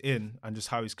form he's in and just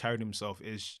how he's carried himself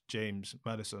is James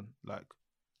Maddison. Like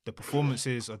the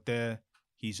performances are there.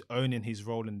 He's owning his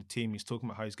role in the team. He's talking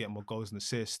about how he's getting more goals and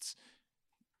assists.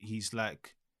 He's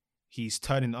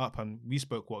turning up, and we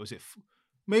spoke. What was it?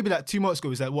 Maybe like 2 months ago,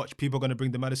 was like, watch, people are going to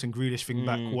bring the Madison Grealish thing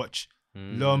back. Watch,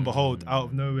 lo and behold, out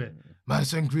of nowhere,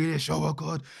 Madison Grealish, oh my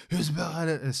God, who's behind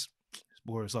it? It's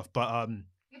boring stuff.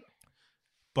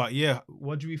 But yeah,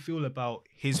 what do we feel about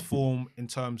his form in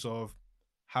terms of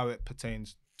how it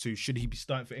pertains to, should he be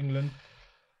starting for England?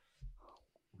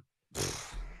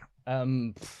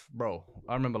 Bro,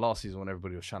 I remember last season when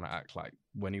everybody was trying to act like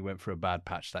when he went through a bad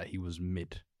patch that he was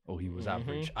mid or he was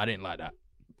average. I didn't like that.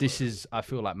 I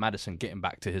feel like Maddison getting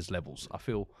back to his levels. I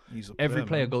feel every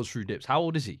player goes through dips. How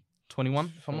old is he?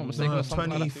 21, if I'm not mistaken. Or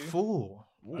something 24.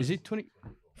 Like that? Is he 20? I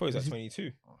thought he was at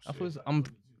 22. I'm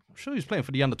sure he was playing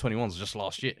for the under 21s just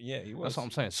last year. Yeah, he was. That's what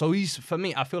I'm saying. So for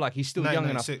me, I feel like he's still young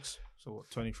enough. 96. So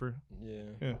what, 23?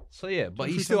 Yeah. So yeah, but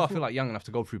he's still, I feel like, young enough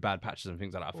to go through bad patches and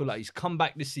things like that. I feel like he's come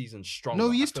back this season stronger.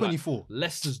 No, he is I feel like 24.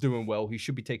 Leicester's doing well. He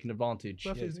should be taking advantage.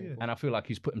 Yeah. And I feel like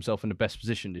he's put himself in the best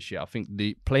position this year. I think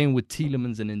playing with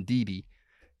Tielemans and Ndidi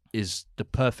is the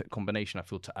perfect combination, I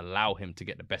feel, to allow him to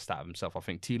get the best out of himself. I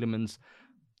think Tielemans,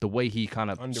 the way he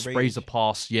kind of sprays the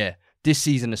pass, this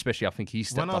season especially, I think he's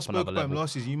stepped up another level.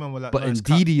 Last season, you man were like, but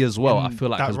Ndidi as well, I feel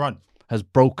like has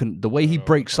broken the way he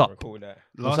breaks up.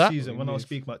 Last season, when I was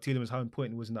speaking about Tielemans, how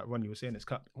important he was in that run, you were saying it's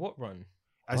cap. What run?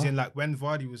 As in, like, when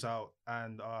Vardy was out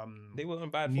and... they were in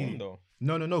bad form, though.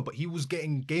 No, but he was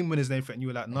getting game winners and everything, and you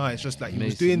were like, nah, it's just like he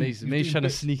was doing... Mason trying to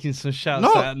sneak in some shouts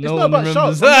no, that it's no not one about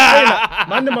remembers. shouts.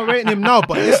 Man, them are rating him now,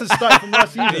 but this is starting from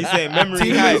last season. He's saying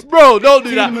memory high. Bro, don't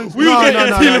do that. We were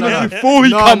getting Tielemans before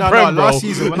he come Prem, bro. Last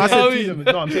season, when I said Tielemans,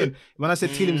 no, I'm saying, when I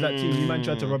said Tielemans that team, you man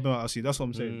tried to rub him out. That's what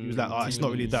I'm saying. He was like, it's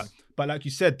not really that. But like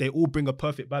you said, they all bring a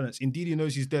perfect balance. Indeed, he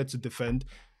knows he's there to defend.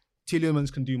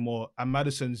 Tielemans can do more, and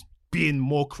Maddison's being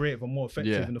more creative and more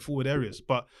effective in the forward areas.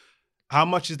 But how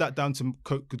much is that down to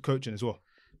good coaching as well?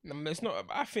 It's not.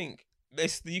 I think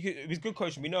it's good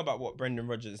coaching. We know about what Brendan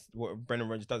Rodgers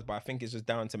does, but I think it's just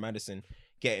down to Maddison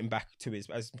getting back to his,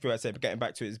 as Phil said, getting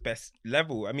back to his best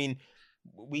level. I mean,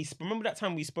 remember that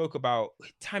time we spoke about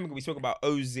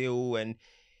Ozil and.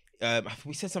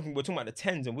 We said something. We were talking about the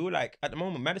 10s, and we were like, at the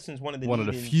moment, Maddison's one of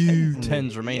the few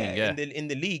 10s remaining. In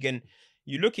the league, and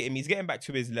you look at him, he's getting back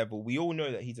to his level. We all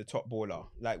know that he's a top baller.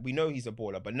 Like, we know he's a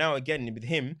baller, but now again with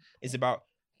him, it's about,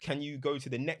 can you go to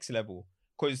the next level?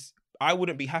 Because I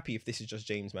wouldn't be happy if this is just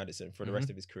James Maddison for the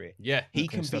rest of his career. Yeah, he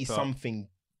can be something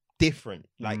different.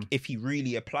 Like if he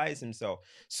really applies himself.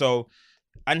 So.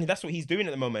 And that's what he's doing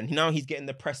at the moment. Now he's getting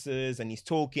the pressers and he's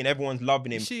talking. Everyone's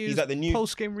loving him. He's like the new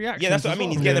post-game reaction. Yeah, that's what I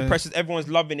mean. He's getting the pressers. Everyone's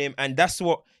loving him, and that's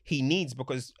what he needs,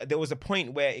 because there was a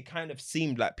point where it kind of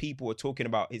seemed like people were talking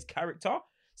about his character,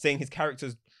 saying his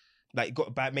character's like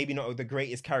got bad, maybe not the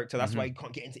greatest character. That's why he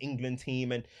can't get into England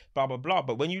team and blah blah blah.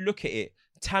 But when you look at it,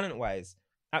 talent-wise,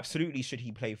 absolutely should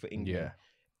he play for England? Yeah.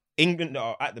 England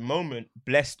are at the moment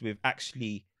blessed with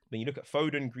actually. When you look at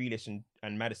Foden, Grealish,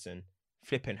 and Maddison.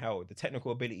 Flipping hell, the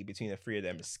technical ability between the three of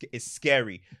them is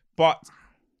scary. But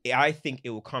I think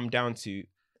it will come down to,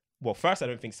 well, first, I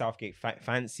don't think Southgate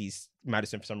fancies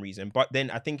Maddison for some reason. But then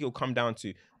I think it will come down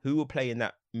to who will play in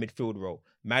that midfield role,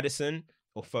 Maddison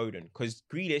or Foden. Because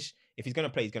Grealish, if he's going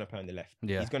to play, he's going to play on the left.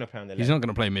 Yeah. He's going to play on the left. He's not going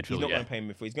to play midfield. He's not going to play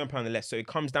midfield. He's going to play on the left. So it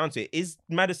comes down to it. Is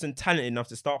Maddison talented enough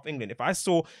to start for England? If I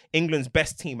saw England's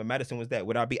best team and Maddison was there,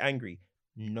 would I be angry?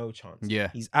 No chance. Yeah.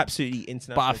 He's absolutely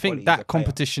international. But I think quality as a that player.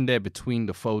 competition there between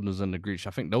the Fodens and the Grealish, I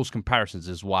think those comparisons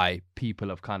is why people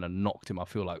have kind of knocked him, I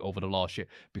feel like, over the last year.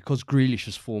 Because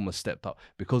Grealish's form has stepped up.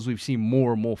 Because we've seen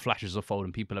more and more flashes of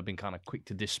Foden, people have been kind of quick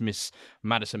to dismiss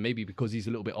Maddison. Maybe because he's a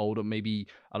little bit older. Maybe,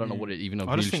 I don't know what it, even though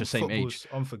I just Grealish think the same age. football's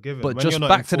unforgiving. But When you're just not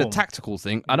back in to the form- tactical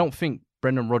thing, I don't think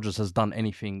Brendan Rodgers has done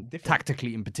anything Different.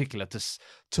 tactically in particular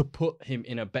to put him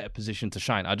in a better position to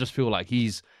shine. I just feel like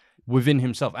he's within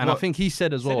himself. And I think he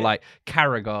said as well, it. like,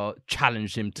 Carragher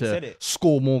challenged him said to it.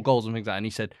 score more goals and things like that. And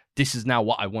he said, this is now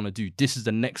what I want to do. This is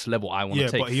the next level I want to Yeah,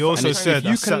 take. but he also And said if that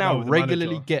you sat can down now with the regularly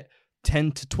manager. get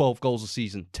 10 to 12 goals a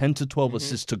season, 10 to 12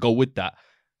 assists to go with that,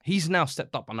 he's now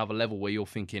stepped up another level where you're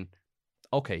thinking,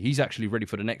 okay, he's actually ready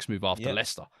for the next move after Yeah.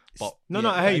 Leicester. But No,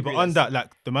 Yeah, I I hear you, agree, but on that's- that,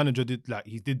 like the manager did, like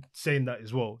he did saying that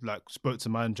as well. Like spoke to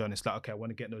manager, and it's like, okay, I want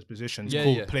to get in those positions. Yeah,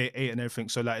 Cool, yeah. play 8 and everything.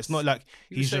 So like, it's not like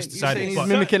he's saying- just he's decided. saying he's but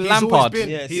mimicking he's always Lampard. been-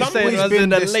 Yeah, he's some- always saying been as in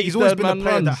the this- late he's always third been a man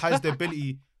player that runs. has the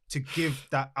ability to give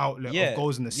that outlet Yeah, of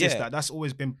goals and assists. yeah. Like, that's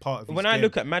always been part of his When I game.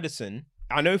 look at Maddison,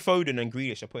 I know Foden and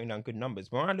Grealish are putting down good numbers.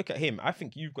 But when I look at him, I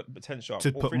think you've got the potential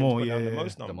To all put three of them more, put down yeah, the yeah,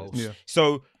 most the numbers. most. Yeah.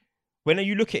 So when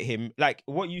you look at him, like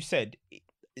what you said,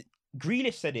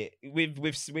 Grealish said it with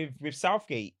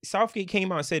Southgate. Southgate came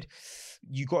out and said,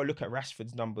 you got to look at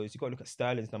Rashford's numbers. You got to look at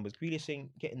Sterling's numbers. Grealish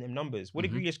ain't getting them numbers. What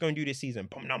did Grealish go and do this season?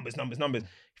 Pump numbers.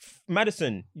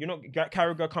 Madison,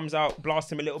 Carragher comes out,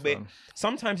 blast him a little bit.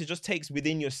 Sometimes it just takes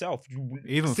within yourself.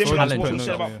 Even Similar to Foden's what we putting said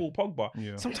it about yeah. Paul Pogba.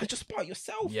 Yeah. Sometimes just about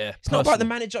yourself. Yeah, It's not about the personal.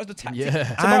 manager, the tactics.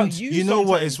 Yeah. It's about And you. you know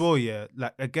what as sometimes. well, yeah?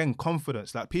 Like, again,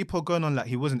 confidence. Like, people are going on like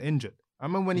he wasn't injured. I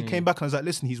remember when he came back and I was like,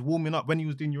 listen, he's warming up when he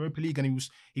was doing Europa League and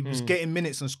he was getting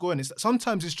minutes and scoring.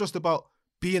 Sometimes it's just about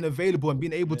being available and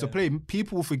being able to play.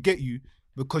 People will forget you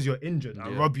because you're injured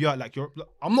and rub you out like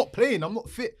I'm not playing, I'm not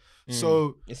fit.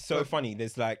 So It's so funny.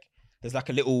 There's like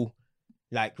a little,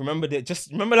 like, remember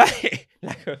like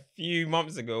like a few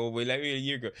months ago, or like maybe a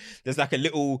year ago, there's like a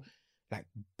little like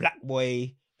black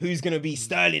boy who's gonna be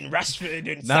Sterling,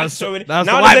 Rashford, and That's- Sancho. And that's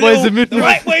now the white there's a boys in little- the midfield.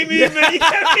 white boy movement. You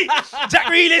get me? Jack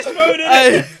Grealish, Foden.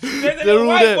 Hey, There's a they're little all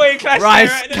white there. boy clash Rice,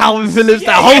 there, right? Calvin Phillips, Yeah,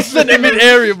 that whole yeah. centre mid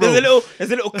area, bro. There's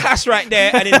a little clash right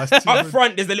there, and then up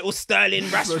front there's a little Sterling,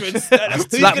 Rashford, Sterling. Who's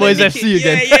Black gonna Boys nick FC it?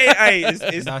 again. Yeah. Hey,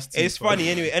 That's too it's funny. funny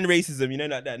anyway, and racism, you know,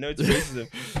 like that. No to racism.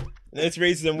 No to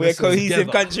racism. We're a This is cohesive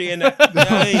together. country, and you know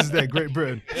what I mean? this is there, Great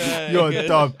Britain. Yeah, You're yeah.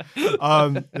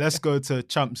 dumb. Let's go to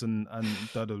champs and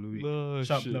Dada Louis. Oh,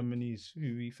 Champ shit. nominees.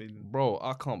 Who are we feeling? Bro,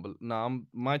 I can't believe.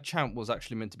 My champ was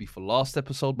actually meant to be for last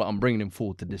episode, but I'm bringing him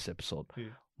forward to this episode. Who?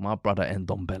 My brother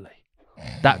Ndombele.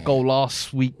 That goal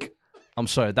last week. I'm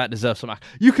sorry, that deserves some.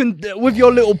 You can, with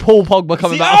your little Paul Pogba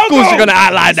coming back. Of course, you're gonna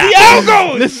act like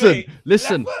that.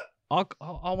 Listen. I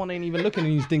ain't even looking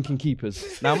and he's thinking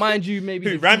keepers. Now, mind you, maybe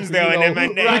Who, the keeper, Ramsdale you and them, know,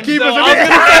 man, there. Ramsdale, The keeper's a I was bit-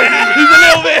 gonna say, he's a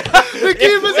little bit. The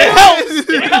keeper's It helps.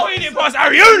 It helps when it past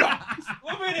Areola.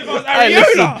 What when it past Hey,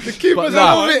 listen, Areola? The keeper's but a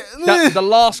nah, little bit. the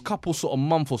last couple sort of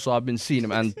month or so I've been seeing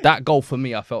him, and that goal for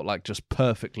me I felt like just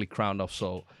perfectly crowned off.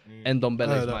 So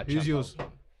Ndombele is my Who's champ. yours?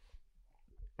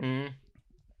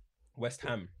 West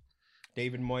Ham.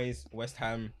 David Moyes, West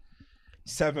Ham.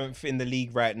 7th in the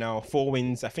league right now. 4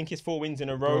 wins. I think it's 4 wins in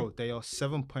a row. Bro, they are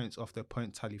 7 points off their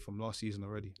point tally from last season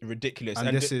already. Ridiculous.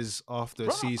 And this is after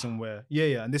a season where,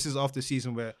 and this is after a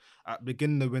season where at the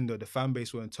beginning of the window, the fan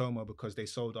base were in turmoil because they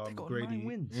sold Got Grady. 9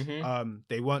 wins.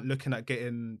 They weren't looking at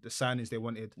getting the signings they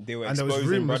wanted. They were and there was exposing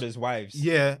rumours- brothers' wives.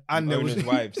 Yeah, and there was owners'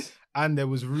 wives. and there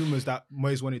was rumors that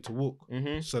Moyes wanted to walk.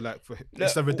 So like,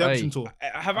 it's a Look, redemption hey. tour.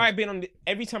 Have I been on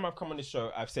every time I've come on the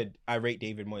show, I've said I rate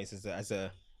David Moyes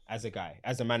as a guy,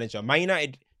 as a manager. Man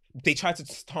United, they tried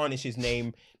to tarnish his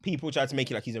name. People tried to make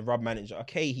it like he's a rub manager.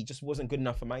 Okay, he just wasn't good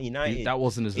enough for Man United. That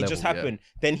wasn't his It level. just happened.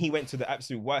 Then he went to the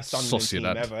absolute worst Sunderland team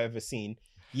Sociedad. ever seen.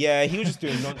 Yeah, he was just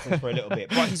doing nonsense for a little bit.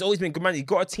 But he's always been good man. He's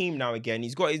got a team now again.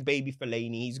 He's got his baby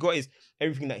Fellaini. He's got his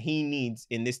everything that he needs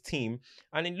in this team.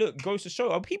 And then look, goes to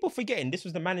show, are people forgetting this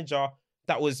was the manager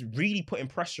that was really putting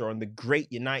pressure on the great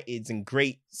Uniteds and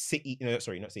great City, not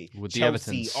City, With the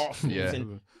Chelsea, Evertons. Arsenal. Yeah.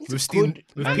 And he's With a Steve- good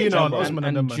with manager, Pino and bro. Osman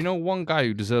And them, do man. you know one guy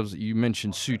who deserves it? You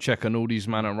mentioned Souček and all these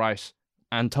man and Rice,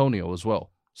 Antonio as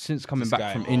well. Since coming This back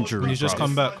guy. from injury, He's just bro.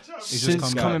 come back. He's just Since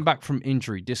come coming back. back from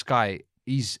injury, this guy,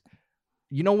 he's.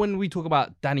 You know when we talk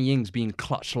about Danny Ings being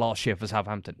clutch last year for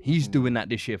Southampton, he's doing that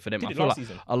this year for them. Did I it feel last like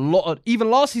season. a lot of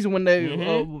even last season when they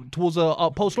towards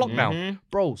a post lockdown,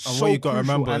 bro. And so what you got to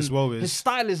crucial. remember as And well his is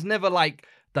style is never like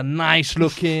the nice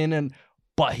looking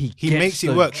but he he gets makes it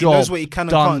the work. He job knows what he can and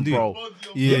done, can't do. bro.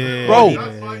 Yeah, Bro.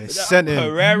 yeah. Sent him.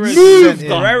 Pereira's Sent him.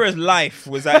 Pereira's life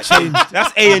was actually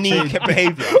that's A&E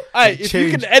behavior. Hey, if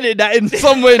you can edit that in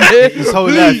somewhere in here, His whole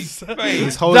please. life,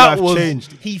 his whole That life was-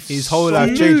 changed. He His whole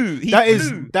life changed. He That is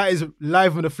flew.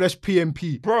 live on the flesh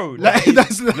PMP, Bro, Like, like,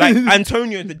 that's like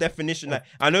Antonio is the definition. Like,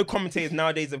 I know commentators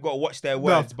nowadays have got to watch their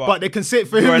words, but they can say it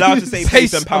for him. you're allowed to say Say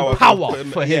peace and some power. power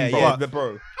for yeah, him, yeah, bro.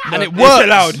 bro. And it It's works.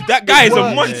 allowed. That guy is a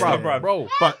Works, monster, bro. bro.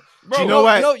 But Bro, do you know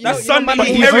why? that's you know, Sunday But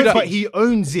heritage. he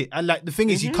owns it, and like the thing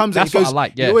is, he comes That's and he what goes. I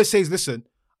like, He yeah. always says, "Listen,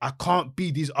 I can't be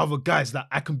these other guys. Like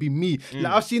I can be me."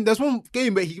 Like I've seen. There's one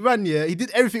game where he ran. Yeah, he did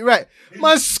everything right.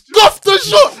 Man, scuffed the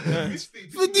shot.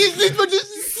 For these people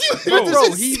just-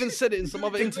 Bro, he even said it in some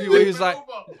other interview where he was like,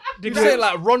 "Did you say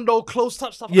like Rondo close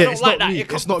touch stuff? Yeah, I don't it's like not that. me. It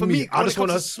comes It's not for me. I when just it comes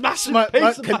want to to smash and smash.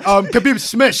 pace and that. Khabib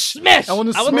smash. Smash. I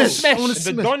want to I wanna smash. I want to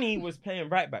The smash. Donny was playing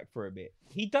right back for a bit.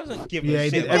 He doesn't give Yeah, a he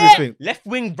shit. did bro. everything. Left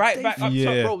wing, right back, up Yeah.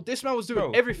 top. Bro, this man was doing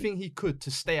Bro. everything he could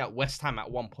to stay at West Ham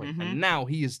at one point, and now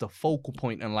he is the focal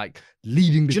point and like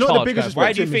leading the Do you know what the charge. biggest guys. Why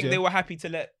respect do you him think is, they yeah? were happy to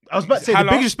let? I was about to say the Haller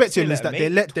biggest respect to him still is let that him they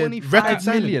let the 25 record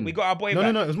signing. million. We got our boy No,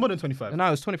 back. no, it was more than 25. No,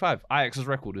 it was 25. Ajax's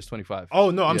record is 25.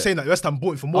 Oh no, I'm Yeah. saying that West Ham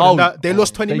bought it for more than that. They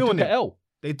lost 20 they mil on took it. a L.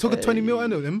 They took a 20 mil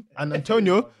on him, and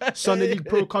Antonio, Sunday League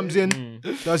Pro, comes in,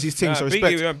 does his thing. Nah, So big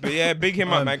respect. him up, yeah, big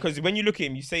him up, man. Because when you look at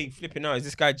him, you say, "Flipping out, is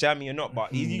this guy jammy or not?"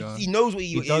 But he knows what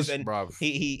he is, does, and bruv.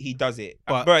 he does it.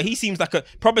 But- But he seems like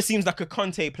a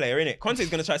Conte player, innit? Conte's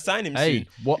gonna try to sign him Hey, soon.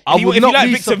 what? If you, if you like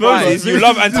Victor Moses, you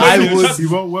love Antonio. He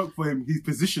won't work for him. He's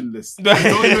positionless.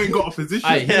 Antonio ain't got a position.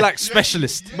 Hey, he likes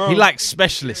specialists. Bro. He likes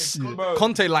specialists. Bro.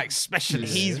 Conte likes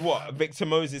specialists. He's what Victor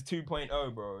Moses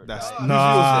 2.0, bro. That's Like,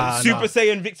 nah. Super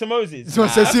Saiyan Victor Moses. This one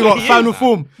says, That's see what what he final is.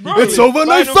 form. Bro, It's over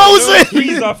final 9,000.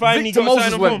 He's finally Victor got Moses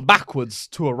final went form. backwards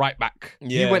to a right back.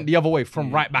 Yeah. He went the other way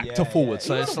from right back to Yeah, forward. yeah.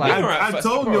 So it's He's like alright.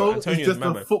 Antonio Bro, is Antonio's just mad,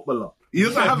 a man. footballer. He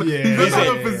doesn't have, Yeah. he doesn't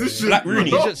have a Yeah. position. Black Rooney.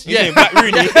 He just- His yeah. name Black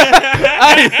Rooney.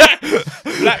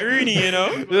 Black Rooney, you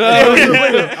know.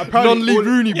 Non-league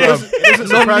Rooney, bro.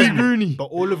 Non-league Rooney. But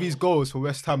all of his goals for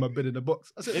West Ham have been in the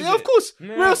box. I said, Is yeah, of it? course.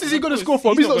 No, Where else is he of going to course.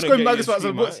 score from? He's not gonna scoring get maggots you a out of the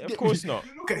streamer. box. Of course not.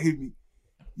 Look at him.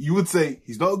 You would say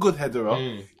he's not a good header.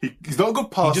 He's not a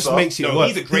good passer. He just makes it No, work.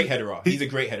 he's a great header. He's a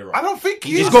great header. I don't think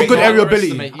he He's is. got good He's aerial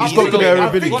ability. underestimate- He's he's got good got- aerial I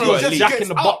think ability. he What, just Jack gets in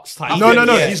the up. box type. No,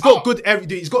 Yeah. he's got good aerial.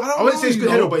 He's got. I wouldn't say he's good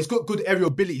know. aerial, but he's got good aerial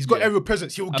ability. He's got Yeah. aerial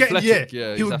presence. He'll get in the Athletic, air.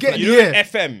 yeah, He'll he's get in You the know, in air.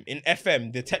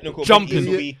 FM, the technical Jumping.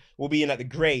 abilities will be in like the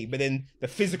grey, but then the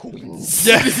physical will be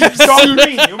Yeah. dark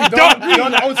green. It'll be dark You know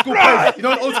green. the old school players. You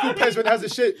know the old school players when it has the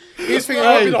shit. His thing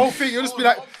will be the whole thing. You'll just be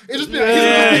like, it'll just be like,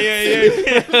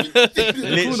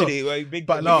 Yeah. Literally, like, big.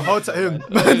 But no, hold to him,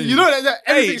 man. You know that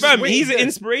Hey, everything's fam, just he's an waiting.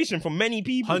 inspiration for many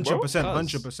people. 100%, bro.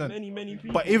 100%. Many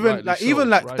people. But even Rightly like so, even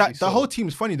like rightly that, so. the whole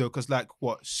team's funny though, because like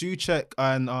what Suchek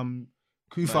and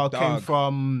Kufal My came dog.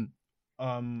 from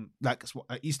like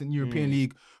Eastern European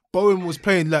League. Bowen was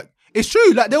playing like it's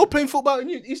true. Like they were playing football in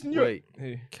Eastern Europe.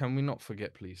 Wait, can we not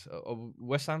forget, please?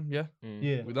 West Ham, yeah?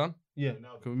 Yeah, We done? yeah,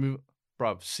 Can we move?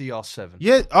 Bruv, CR7.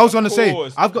 yeah. I was gonna say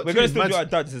Course. I've got We're two. gonna still Man's- do our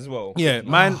duds as well. Yeah,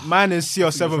 mine is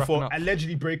CR7 wrapping for up.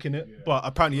 allegedly breaking it, but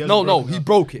apparently he No, hasn't no, broken he it.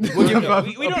 broke it. What do you Yeah,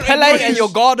 we don't Pele acknowledge- and your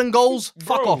garden goals?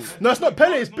 Fuck Bro. off. No, it's not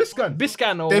Pele. It's Biscan.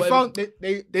 Biscan or They whatever. found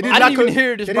they didn't I like didn't even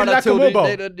hear this they brother didn't like a till mobile.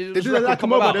 they They didn't didn't like a come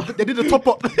mobile. about. They did a top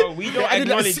up. Bro, we don't They added like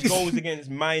acknowledge six- goals against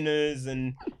minors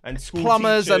and school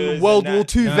Plumbers and teachers World that. War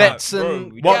II Nah, vets bro,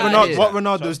 and- we What don't- Yeah, What yeah.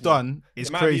 Ronaldo's Trust me. done is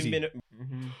It might have crazy. even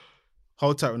been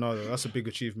Hold tight, Ronaldo. That's a big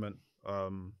achievement.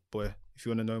 Boy, if you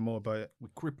want to know more about it, We're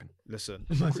cripping. listen.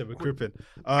 I said we're cripping.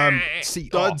 CR.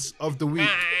 Duds of the week.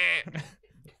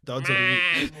 Duds of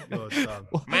the week. Oh,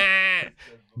 damn.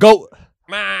 Goat.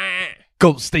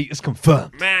 Goat status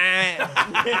confirmed.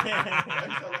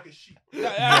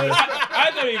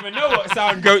 I don't even know what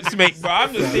sound goats make, but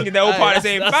I'm just thinking they're all part of the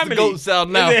same That's family. the goat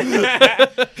sound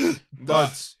now.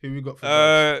 Duds. Who we got for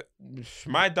duds?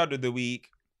 My dud of the week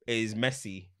is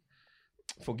Messi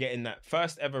for getting that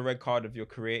first ever red card of your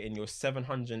career in your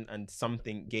 700 and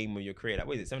something game of your career. Like,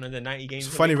 what is it, 790 games?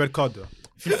 It's a funny red card though.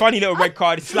 Funny little red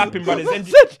card, slapping brothers. And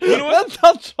you know what?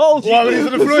 That's Charles. Why when he's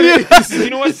on the floor? You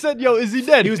know what? said, yo, is he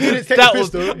dead? He was doing it. Take That the was,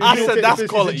 pistol. He was I doing said take the that's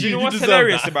pistol. quality. You You know what's deserve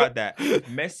hilarious that. about that?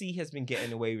 Messi has been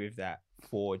getting away with that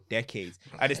for decades.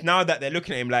 And it's now that they're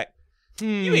looking at him like,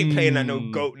 you ain't playing like no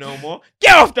goat no more.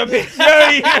 Get off the pitch. You know what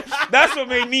I mean? That's what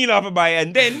made me laugh about it.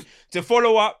 And then to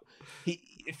follow up,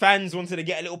 fans wanted to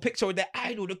get a little picture with their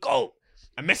idol, the GOAT.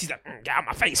 And Messi's like, get out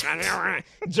my face, man.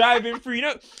 Driving through, you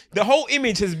know. The whole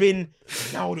image has been,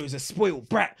 Ronaldo's a spoiled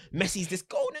brat. Messi's this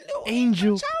golden little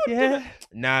Angel, child. yeah.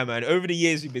 Nah, man. Over the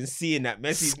years, we've been seeing that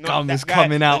Messi's not Scum that is guy.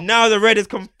 coming out. And now the Red has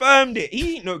confirmed it.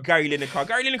 He ain't no Gary Lineker.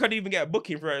 Gary Lineker didn't even get a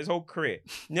booking throughout his whole career.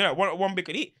 You know, one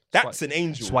big. That's an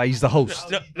angel. That's why he's the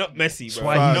host. Not Messi, bro.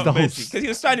 why he's Not the Messi. host. Because he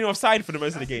was standing offside for the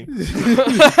most of the game.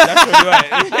 That's what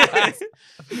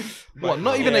he was. What?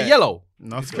 Not even a yellow.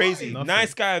 Nothing. It's crazy. Nothing.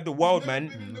 Nice guy of the world,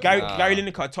 man. Gary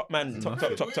Lineker, top man,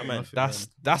 top man.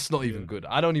 That's not even good.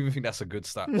 I don't even think that's a good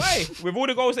stat. Why? With all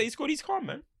the goals that he scored, he's calm,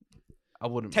 man. I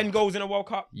wouldn't. 10 goals in a World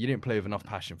Cup. You didn't play with enough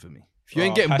passion for me. If you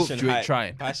ain't getting booked, you ain't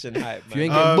trying. Passion hype, If you man.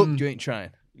 ain't getting booked, you ain't trying.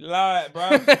 Lie,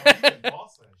 bro.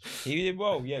 He did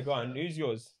well. Yeah, go on. Who's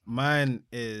yours? Mine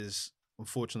is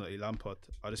unfortunately Lampard.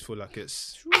 I just feel like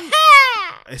it's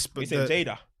We said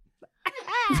Jada.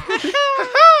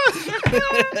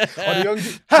 the young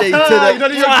Jay to the- you know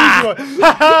the young one.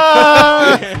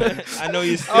 I know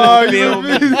you still feel me.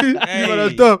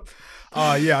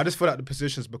 Hey. Yeah, I just feel like the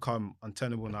position's become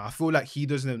untenable now. I feel like he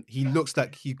looks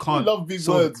like he I can't. love big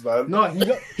words, man. No,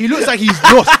 he looks like he's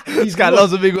lost. This guy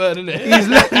loves a big word, isn't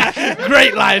it?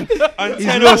 Great line.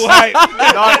 Untenable hype.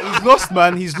 No, he's lost,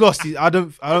 man. He's lost. I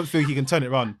don't think he can turn it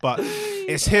around. But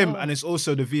it's him, and it's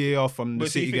also the VAR from the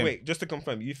But so you City think, game. wait, just to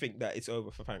confirm, you think that it's over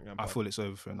for Frank Lampard? I feel it's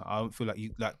over for him. I don't feel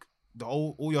like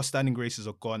all your standing graces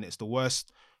are gone. It's the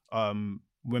worst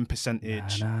win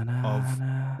percentage of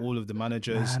all of the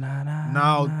managers.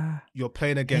 Now you're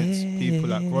playing against people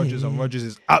like Rodgers, and Rodgers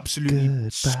is absolutely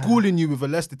schooling you with a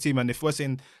Leicester team. And if we're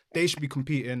saying they should be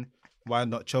competing, why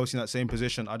not Chelsea in that same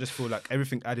position? I just feel like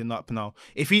everything adding up now.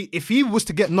 If he was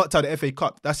to get knocked out of the FA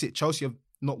Cup, that's it. Chelsea have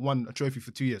not won a trophy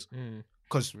for 2 years.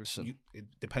 Because it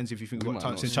depends if you think we've got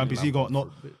talent in Champions League or not.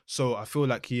 So I feel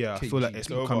like it's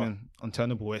becoming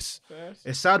untenable. It's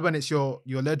sad when it's your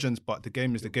legends, but the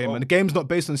game is the game, and the game's not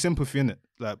based on sympathy, innit?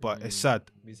 Like, but it's sad.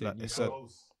 Like, it's sad.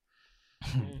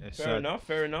 Fair enough.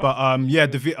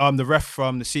 But the ref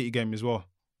from the City game as well.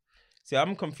 See,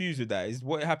 I'm confused with that. Is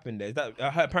what happened there? Is that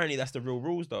apparently that's the real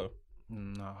rules though?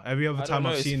 No, every other I time don't know,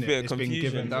 I've it's seen a it, bit of it's been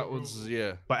confusion. given. That was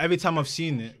But every time I've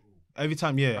seen it, I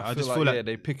just feel like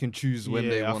they pick and choose when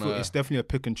they I want feel it's to. definitely a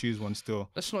pick and choose one still.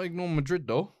 Let's not ignore Madrid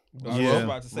though. I was Yeah.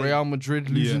 about to say, Real Madrid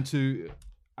losing to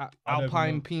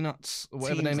Alpine know. Peanuts, or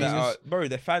whatever teams their name that is. are, bro,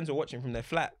 their fans are watching from their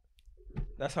flat.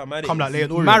 That's how mad it Come is. like Leon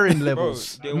Oreo. Marin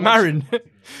levels. they were Marin.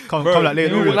 Come Bro, like they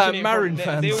Leon were Oreo. like watching it Marin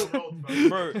from their- fans.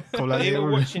 Bro, Come like they Leon were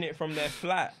Oreo. watching it from their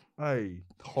flat. Hey,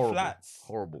 horrible. Flats.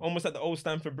 Horrible. Almost like the old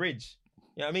Stamford Bridge.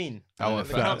 You know what I mean? I want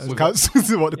The flats. council- What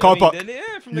the you know car what I park? mean?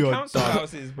 Yeah, from the You're council dumb.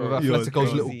 houses, bro. With You're Atletico's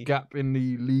crazy. little gap in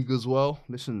the league as well.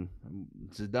 Listen,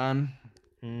 Zidane.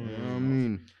 You know what I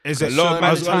mean? Is A it? lot of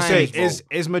I was going to say, times,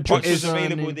 is Poch Madrid was is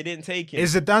available, they didn't take him.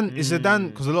 Zidane?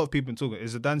 Because a lot of people talking.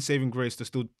 Is Zidane saving grace to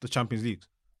still the Champions League?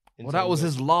 Well, that was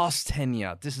his last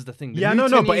tenure. This is the thing. The Yeah, new no,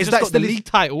 tenure, but he is just that got the still his- league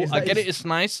title? is I that get his- it. It's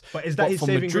nice. But is that his for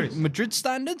saving Madrid, grace? Madrid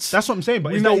standards? That's what I'm saying.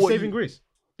 But We is know that his what saving you- grace?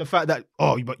 The fact that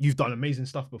but you've done amazing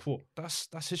stuff before.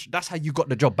 That's how you got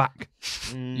the job back.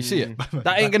 You see it? Mm.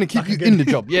 That ain't gonna keep you in the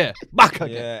job. Yeah, back again.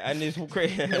 Yeah, and it's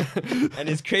and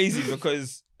it's crazy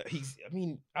because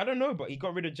I don't know, but he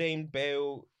got rid of James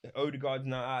Bale, Odegaard's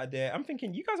now out of there. I'm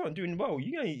thinking, you guys aren't doing well.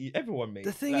 Everyone, mate.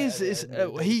 The thing Like, is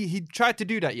he tried to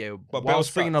do that, But while Bale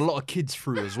bringing a sucks. lot of kids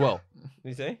through as well. What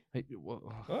you say? Hey,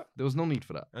 What? There was no need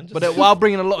for that. I'm just- But while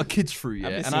bringing a lot of kids through, I've yeah,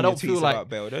 been and seeing I don't your feel tweets like about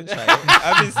Bale. Don't try it.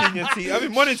 I've been seeing your tweets. I've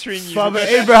been monitoring you. Father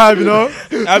Abraham, you know. I've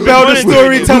been Bale the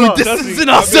monitoring storyteller. you. distancing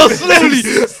ourselves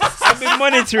slowly. I've been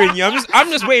monitoring you. I'm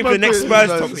just waiting for the next Spurs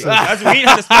topic. As we ain't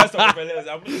had a Spurs topic for a little,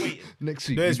 I'm just waiting. Next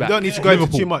week, Yes, we we don't back. need to go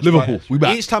into too much. Liverpool, but we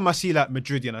back. Each time I see like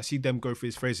Madrid and I see them go through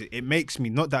his phrases, it makes me,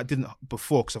 not that I didn't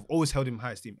before, because I've always held him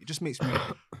high esteem. It just makes me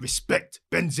respect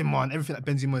Benzema and everything that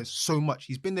Benzema is so much.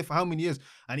 He's been there for how many years,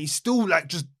 and he's still like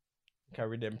just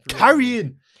Carry them through.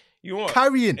 carrying. You know what?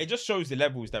 Carrying. It just shows the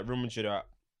levels that Real Madrid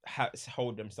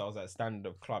hold themselves at a standard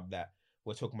of club that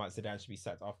we're talking about. Zidane should be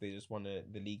sacked after they just won the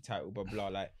league title, blah blah.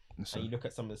 Like, and you look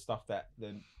at some of the stuff that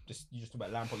you just talk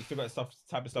about Lampard. You still got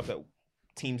type of stuff that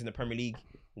teams in the Premier League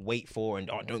wait for and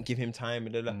don't give him time.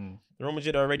 And the Real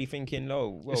Madrid are already thinking,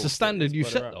 well, It's a standard you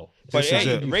let's set brother though. up. But This is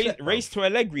hey, it. race to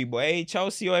Allegri, boy.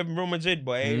 Chelsea or Real Madrid,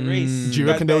 boy. Race. Do you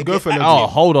reckon they'll go for Allegri? Allegri? Oh,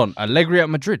 hold on, Allegri at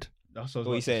Madrid. That's what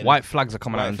What you saying? White flags are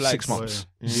coming White out in flags. 6 months.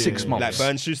 Yeah. 6 Yeah. months. Like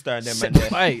Bernd Schuster and them man there.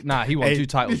 Hey, nah, he won Hey. 2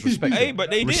 titles. Respect Hey, him. but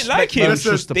they didn't Respect like him. Bernd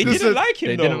Schuster, They because didn't like him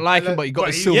They though. didn't like him, but he got But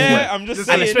his he- silverware. Yeah, I'm just And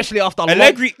saying. especially after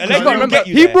Allegri you gotta will remember, get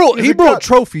you he there. brought He's a brought cat.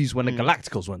 trophies when the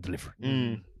Galacticos weren't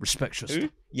delivering. Respect Schuster. Who?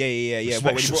 Yeah. Respect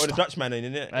What, when he brought the Schuster. Dutchman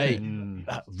in, innit? Hey,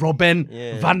 Robin,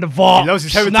 Yeah. Van der Vaart, He loves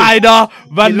his heritage. Schneider,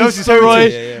 Van He der loves his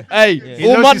Nistelrooy. heritage. Hey, He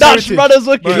all loves my his Dutch heritage. brothers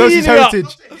are He loves his cleaning up.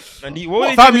 heritage. And what were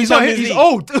they Fam, doing in he's the not. Champions He's League?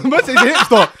 old. Man's a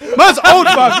hipster. Man's old,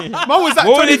 man. Man was like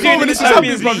What were they 24 doing when in this the was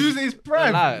happening, Champions bro. League? He was in his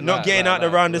prime. Not getting out the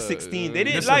round of 16. They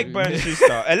didn't Listen. like Bernd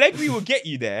Schuster. Allegri will get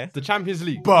you there. The Champions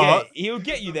League. But Yeah, he'll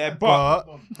get you there, but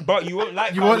you won't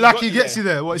like. you how won't got like he gets you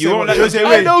there. What You won't like Jose Jose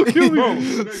Wade? I know, kill Bro,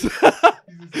 me.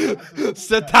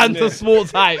 Setanta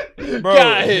sports hype. bro. Get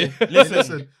out here.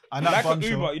 Listen, And that like an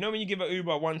bombshell. Uber. You know when you give an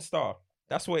Uber 1 star,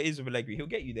 that's what it is with Allegri. He'll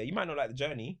get you there. You might not like the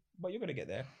journey, but you're gonna get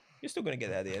there. You're still gonna get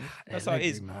there at the end. That's how it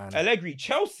is. Man. Allegri,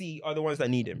 Chelsea are the ones that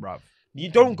need him, bruv. You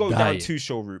don't go down Dying.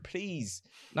 Tuchel route, please.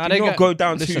 Nah, Do they not got- go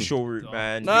down listen. Tuchel route,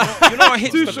 man. Nah. You're not a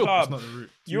hit the Tuchel. That's club. not the route.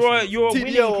 You're a TDO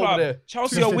winning over club. there.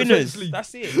 Chelsea are winners.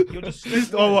 That's it. You're just straight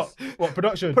Oh, winners. what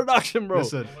production? Production, bro.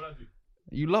 Listen,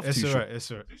 You love it's Tuchel. alright.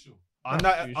 It's alright.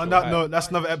 On that note, that's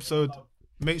another episode.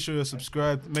 Make sure you're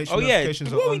subscribed. Make sure Oh yeah,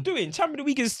 notifications what are are we on. doing? Champion of the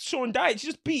week is Sean Dyche.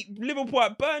 Just beat Liverpool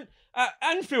at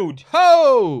Anfield.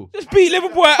 Ho! Just beat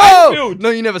Liverpool at Ho! Anfield. No,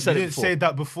 you never You said it didn't before. say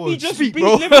that before. He just Speak, beat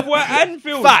bro. Liverpool at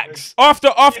Anfield. Facts. After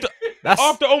That's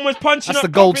almost punching that's up the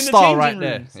gold Klopp in the star changing right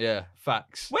there. rooms. Yeah,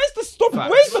 facts. Where's the stop?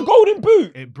 Facts. Where's the golden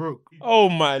boot? It broke. Oh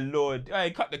my lord! Hey,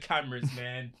 cut the cameras,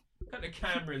 man. Cut the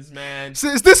cameras, man. So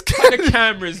is this Cut the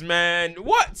cameras, man.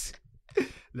 What?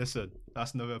 Listen,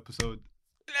 that's another episode.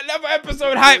 Another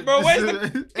episode hype, bro. Where's the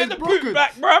It's get the broken. boot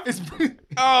back, bro? It's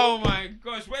Oh my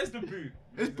gosh, where's the boot?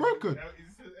 it's broken.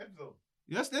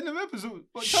 Yes, the end of the episode.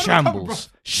 But turn it up, bro. Shambles.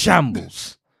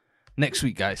 Shambles. Next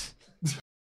week, guys.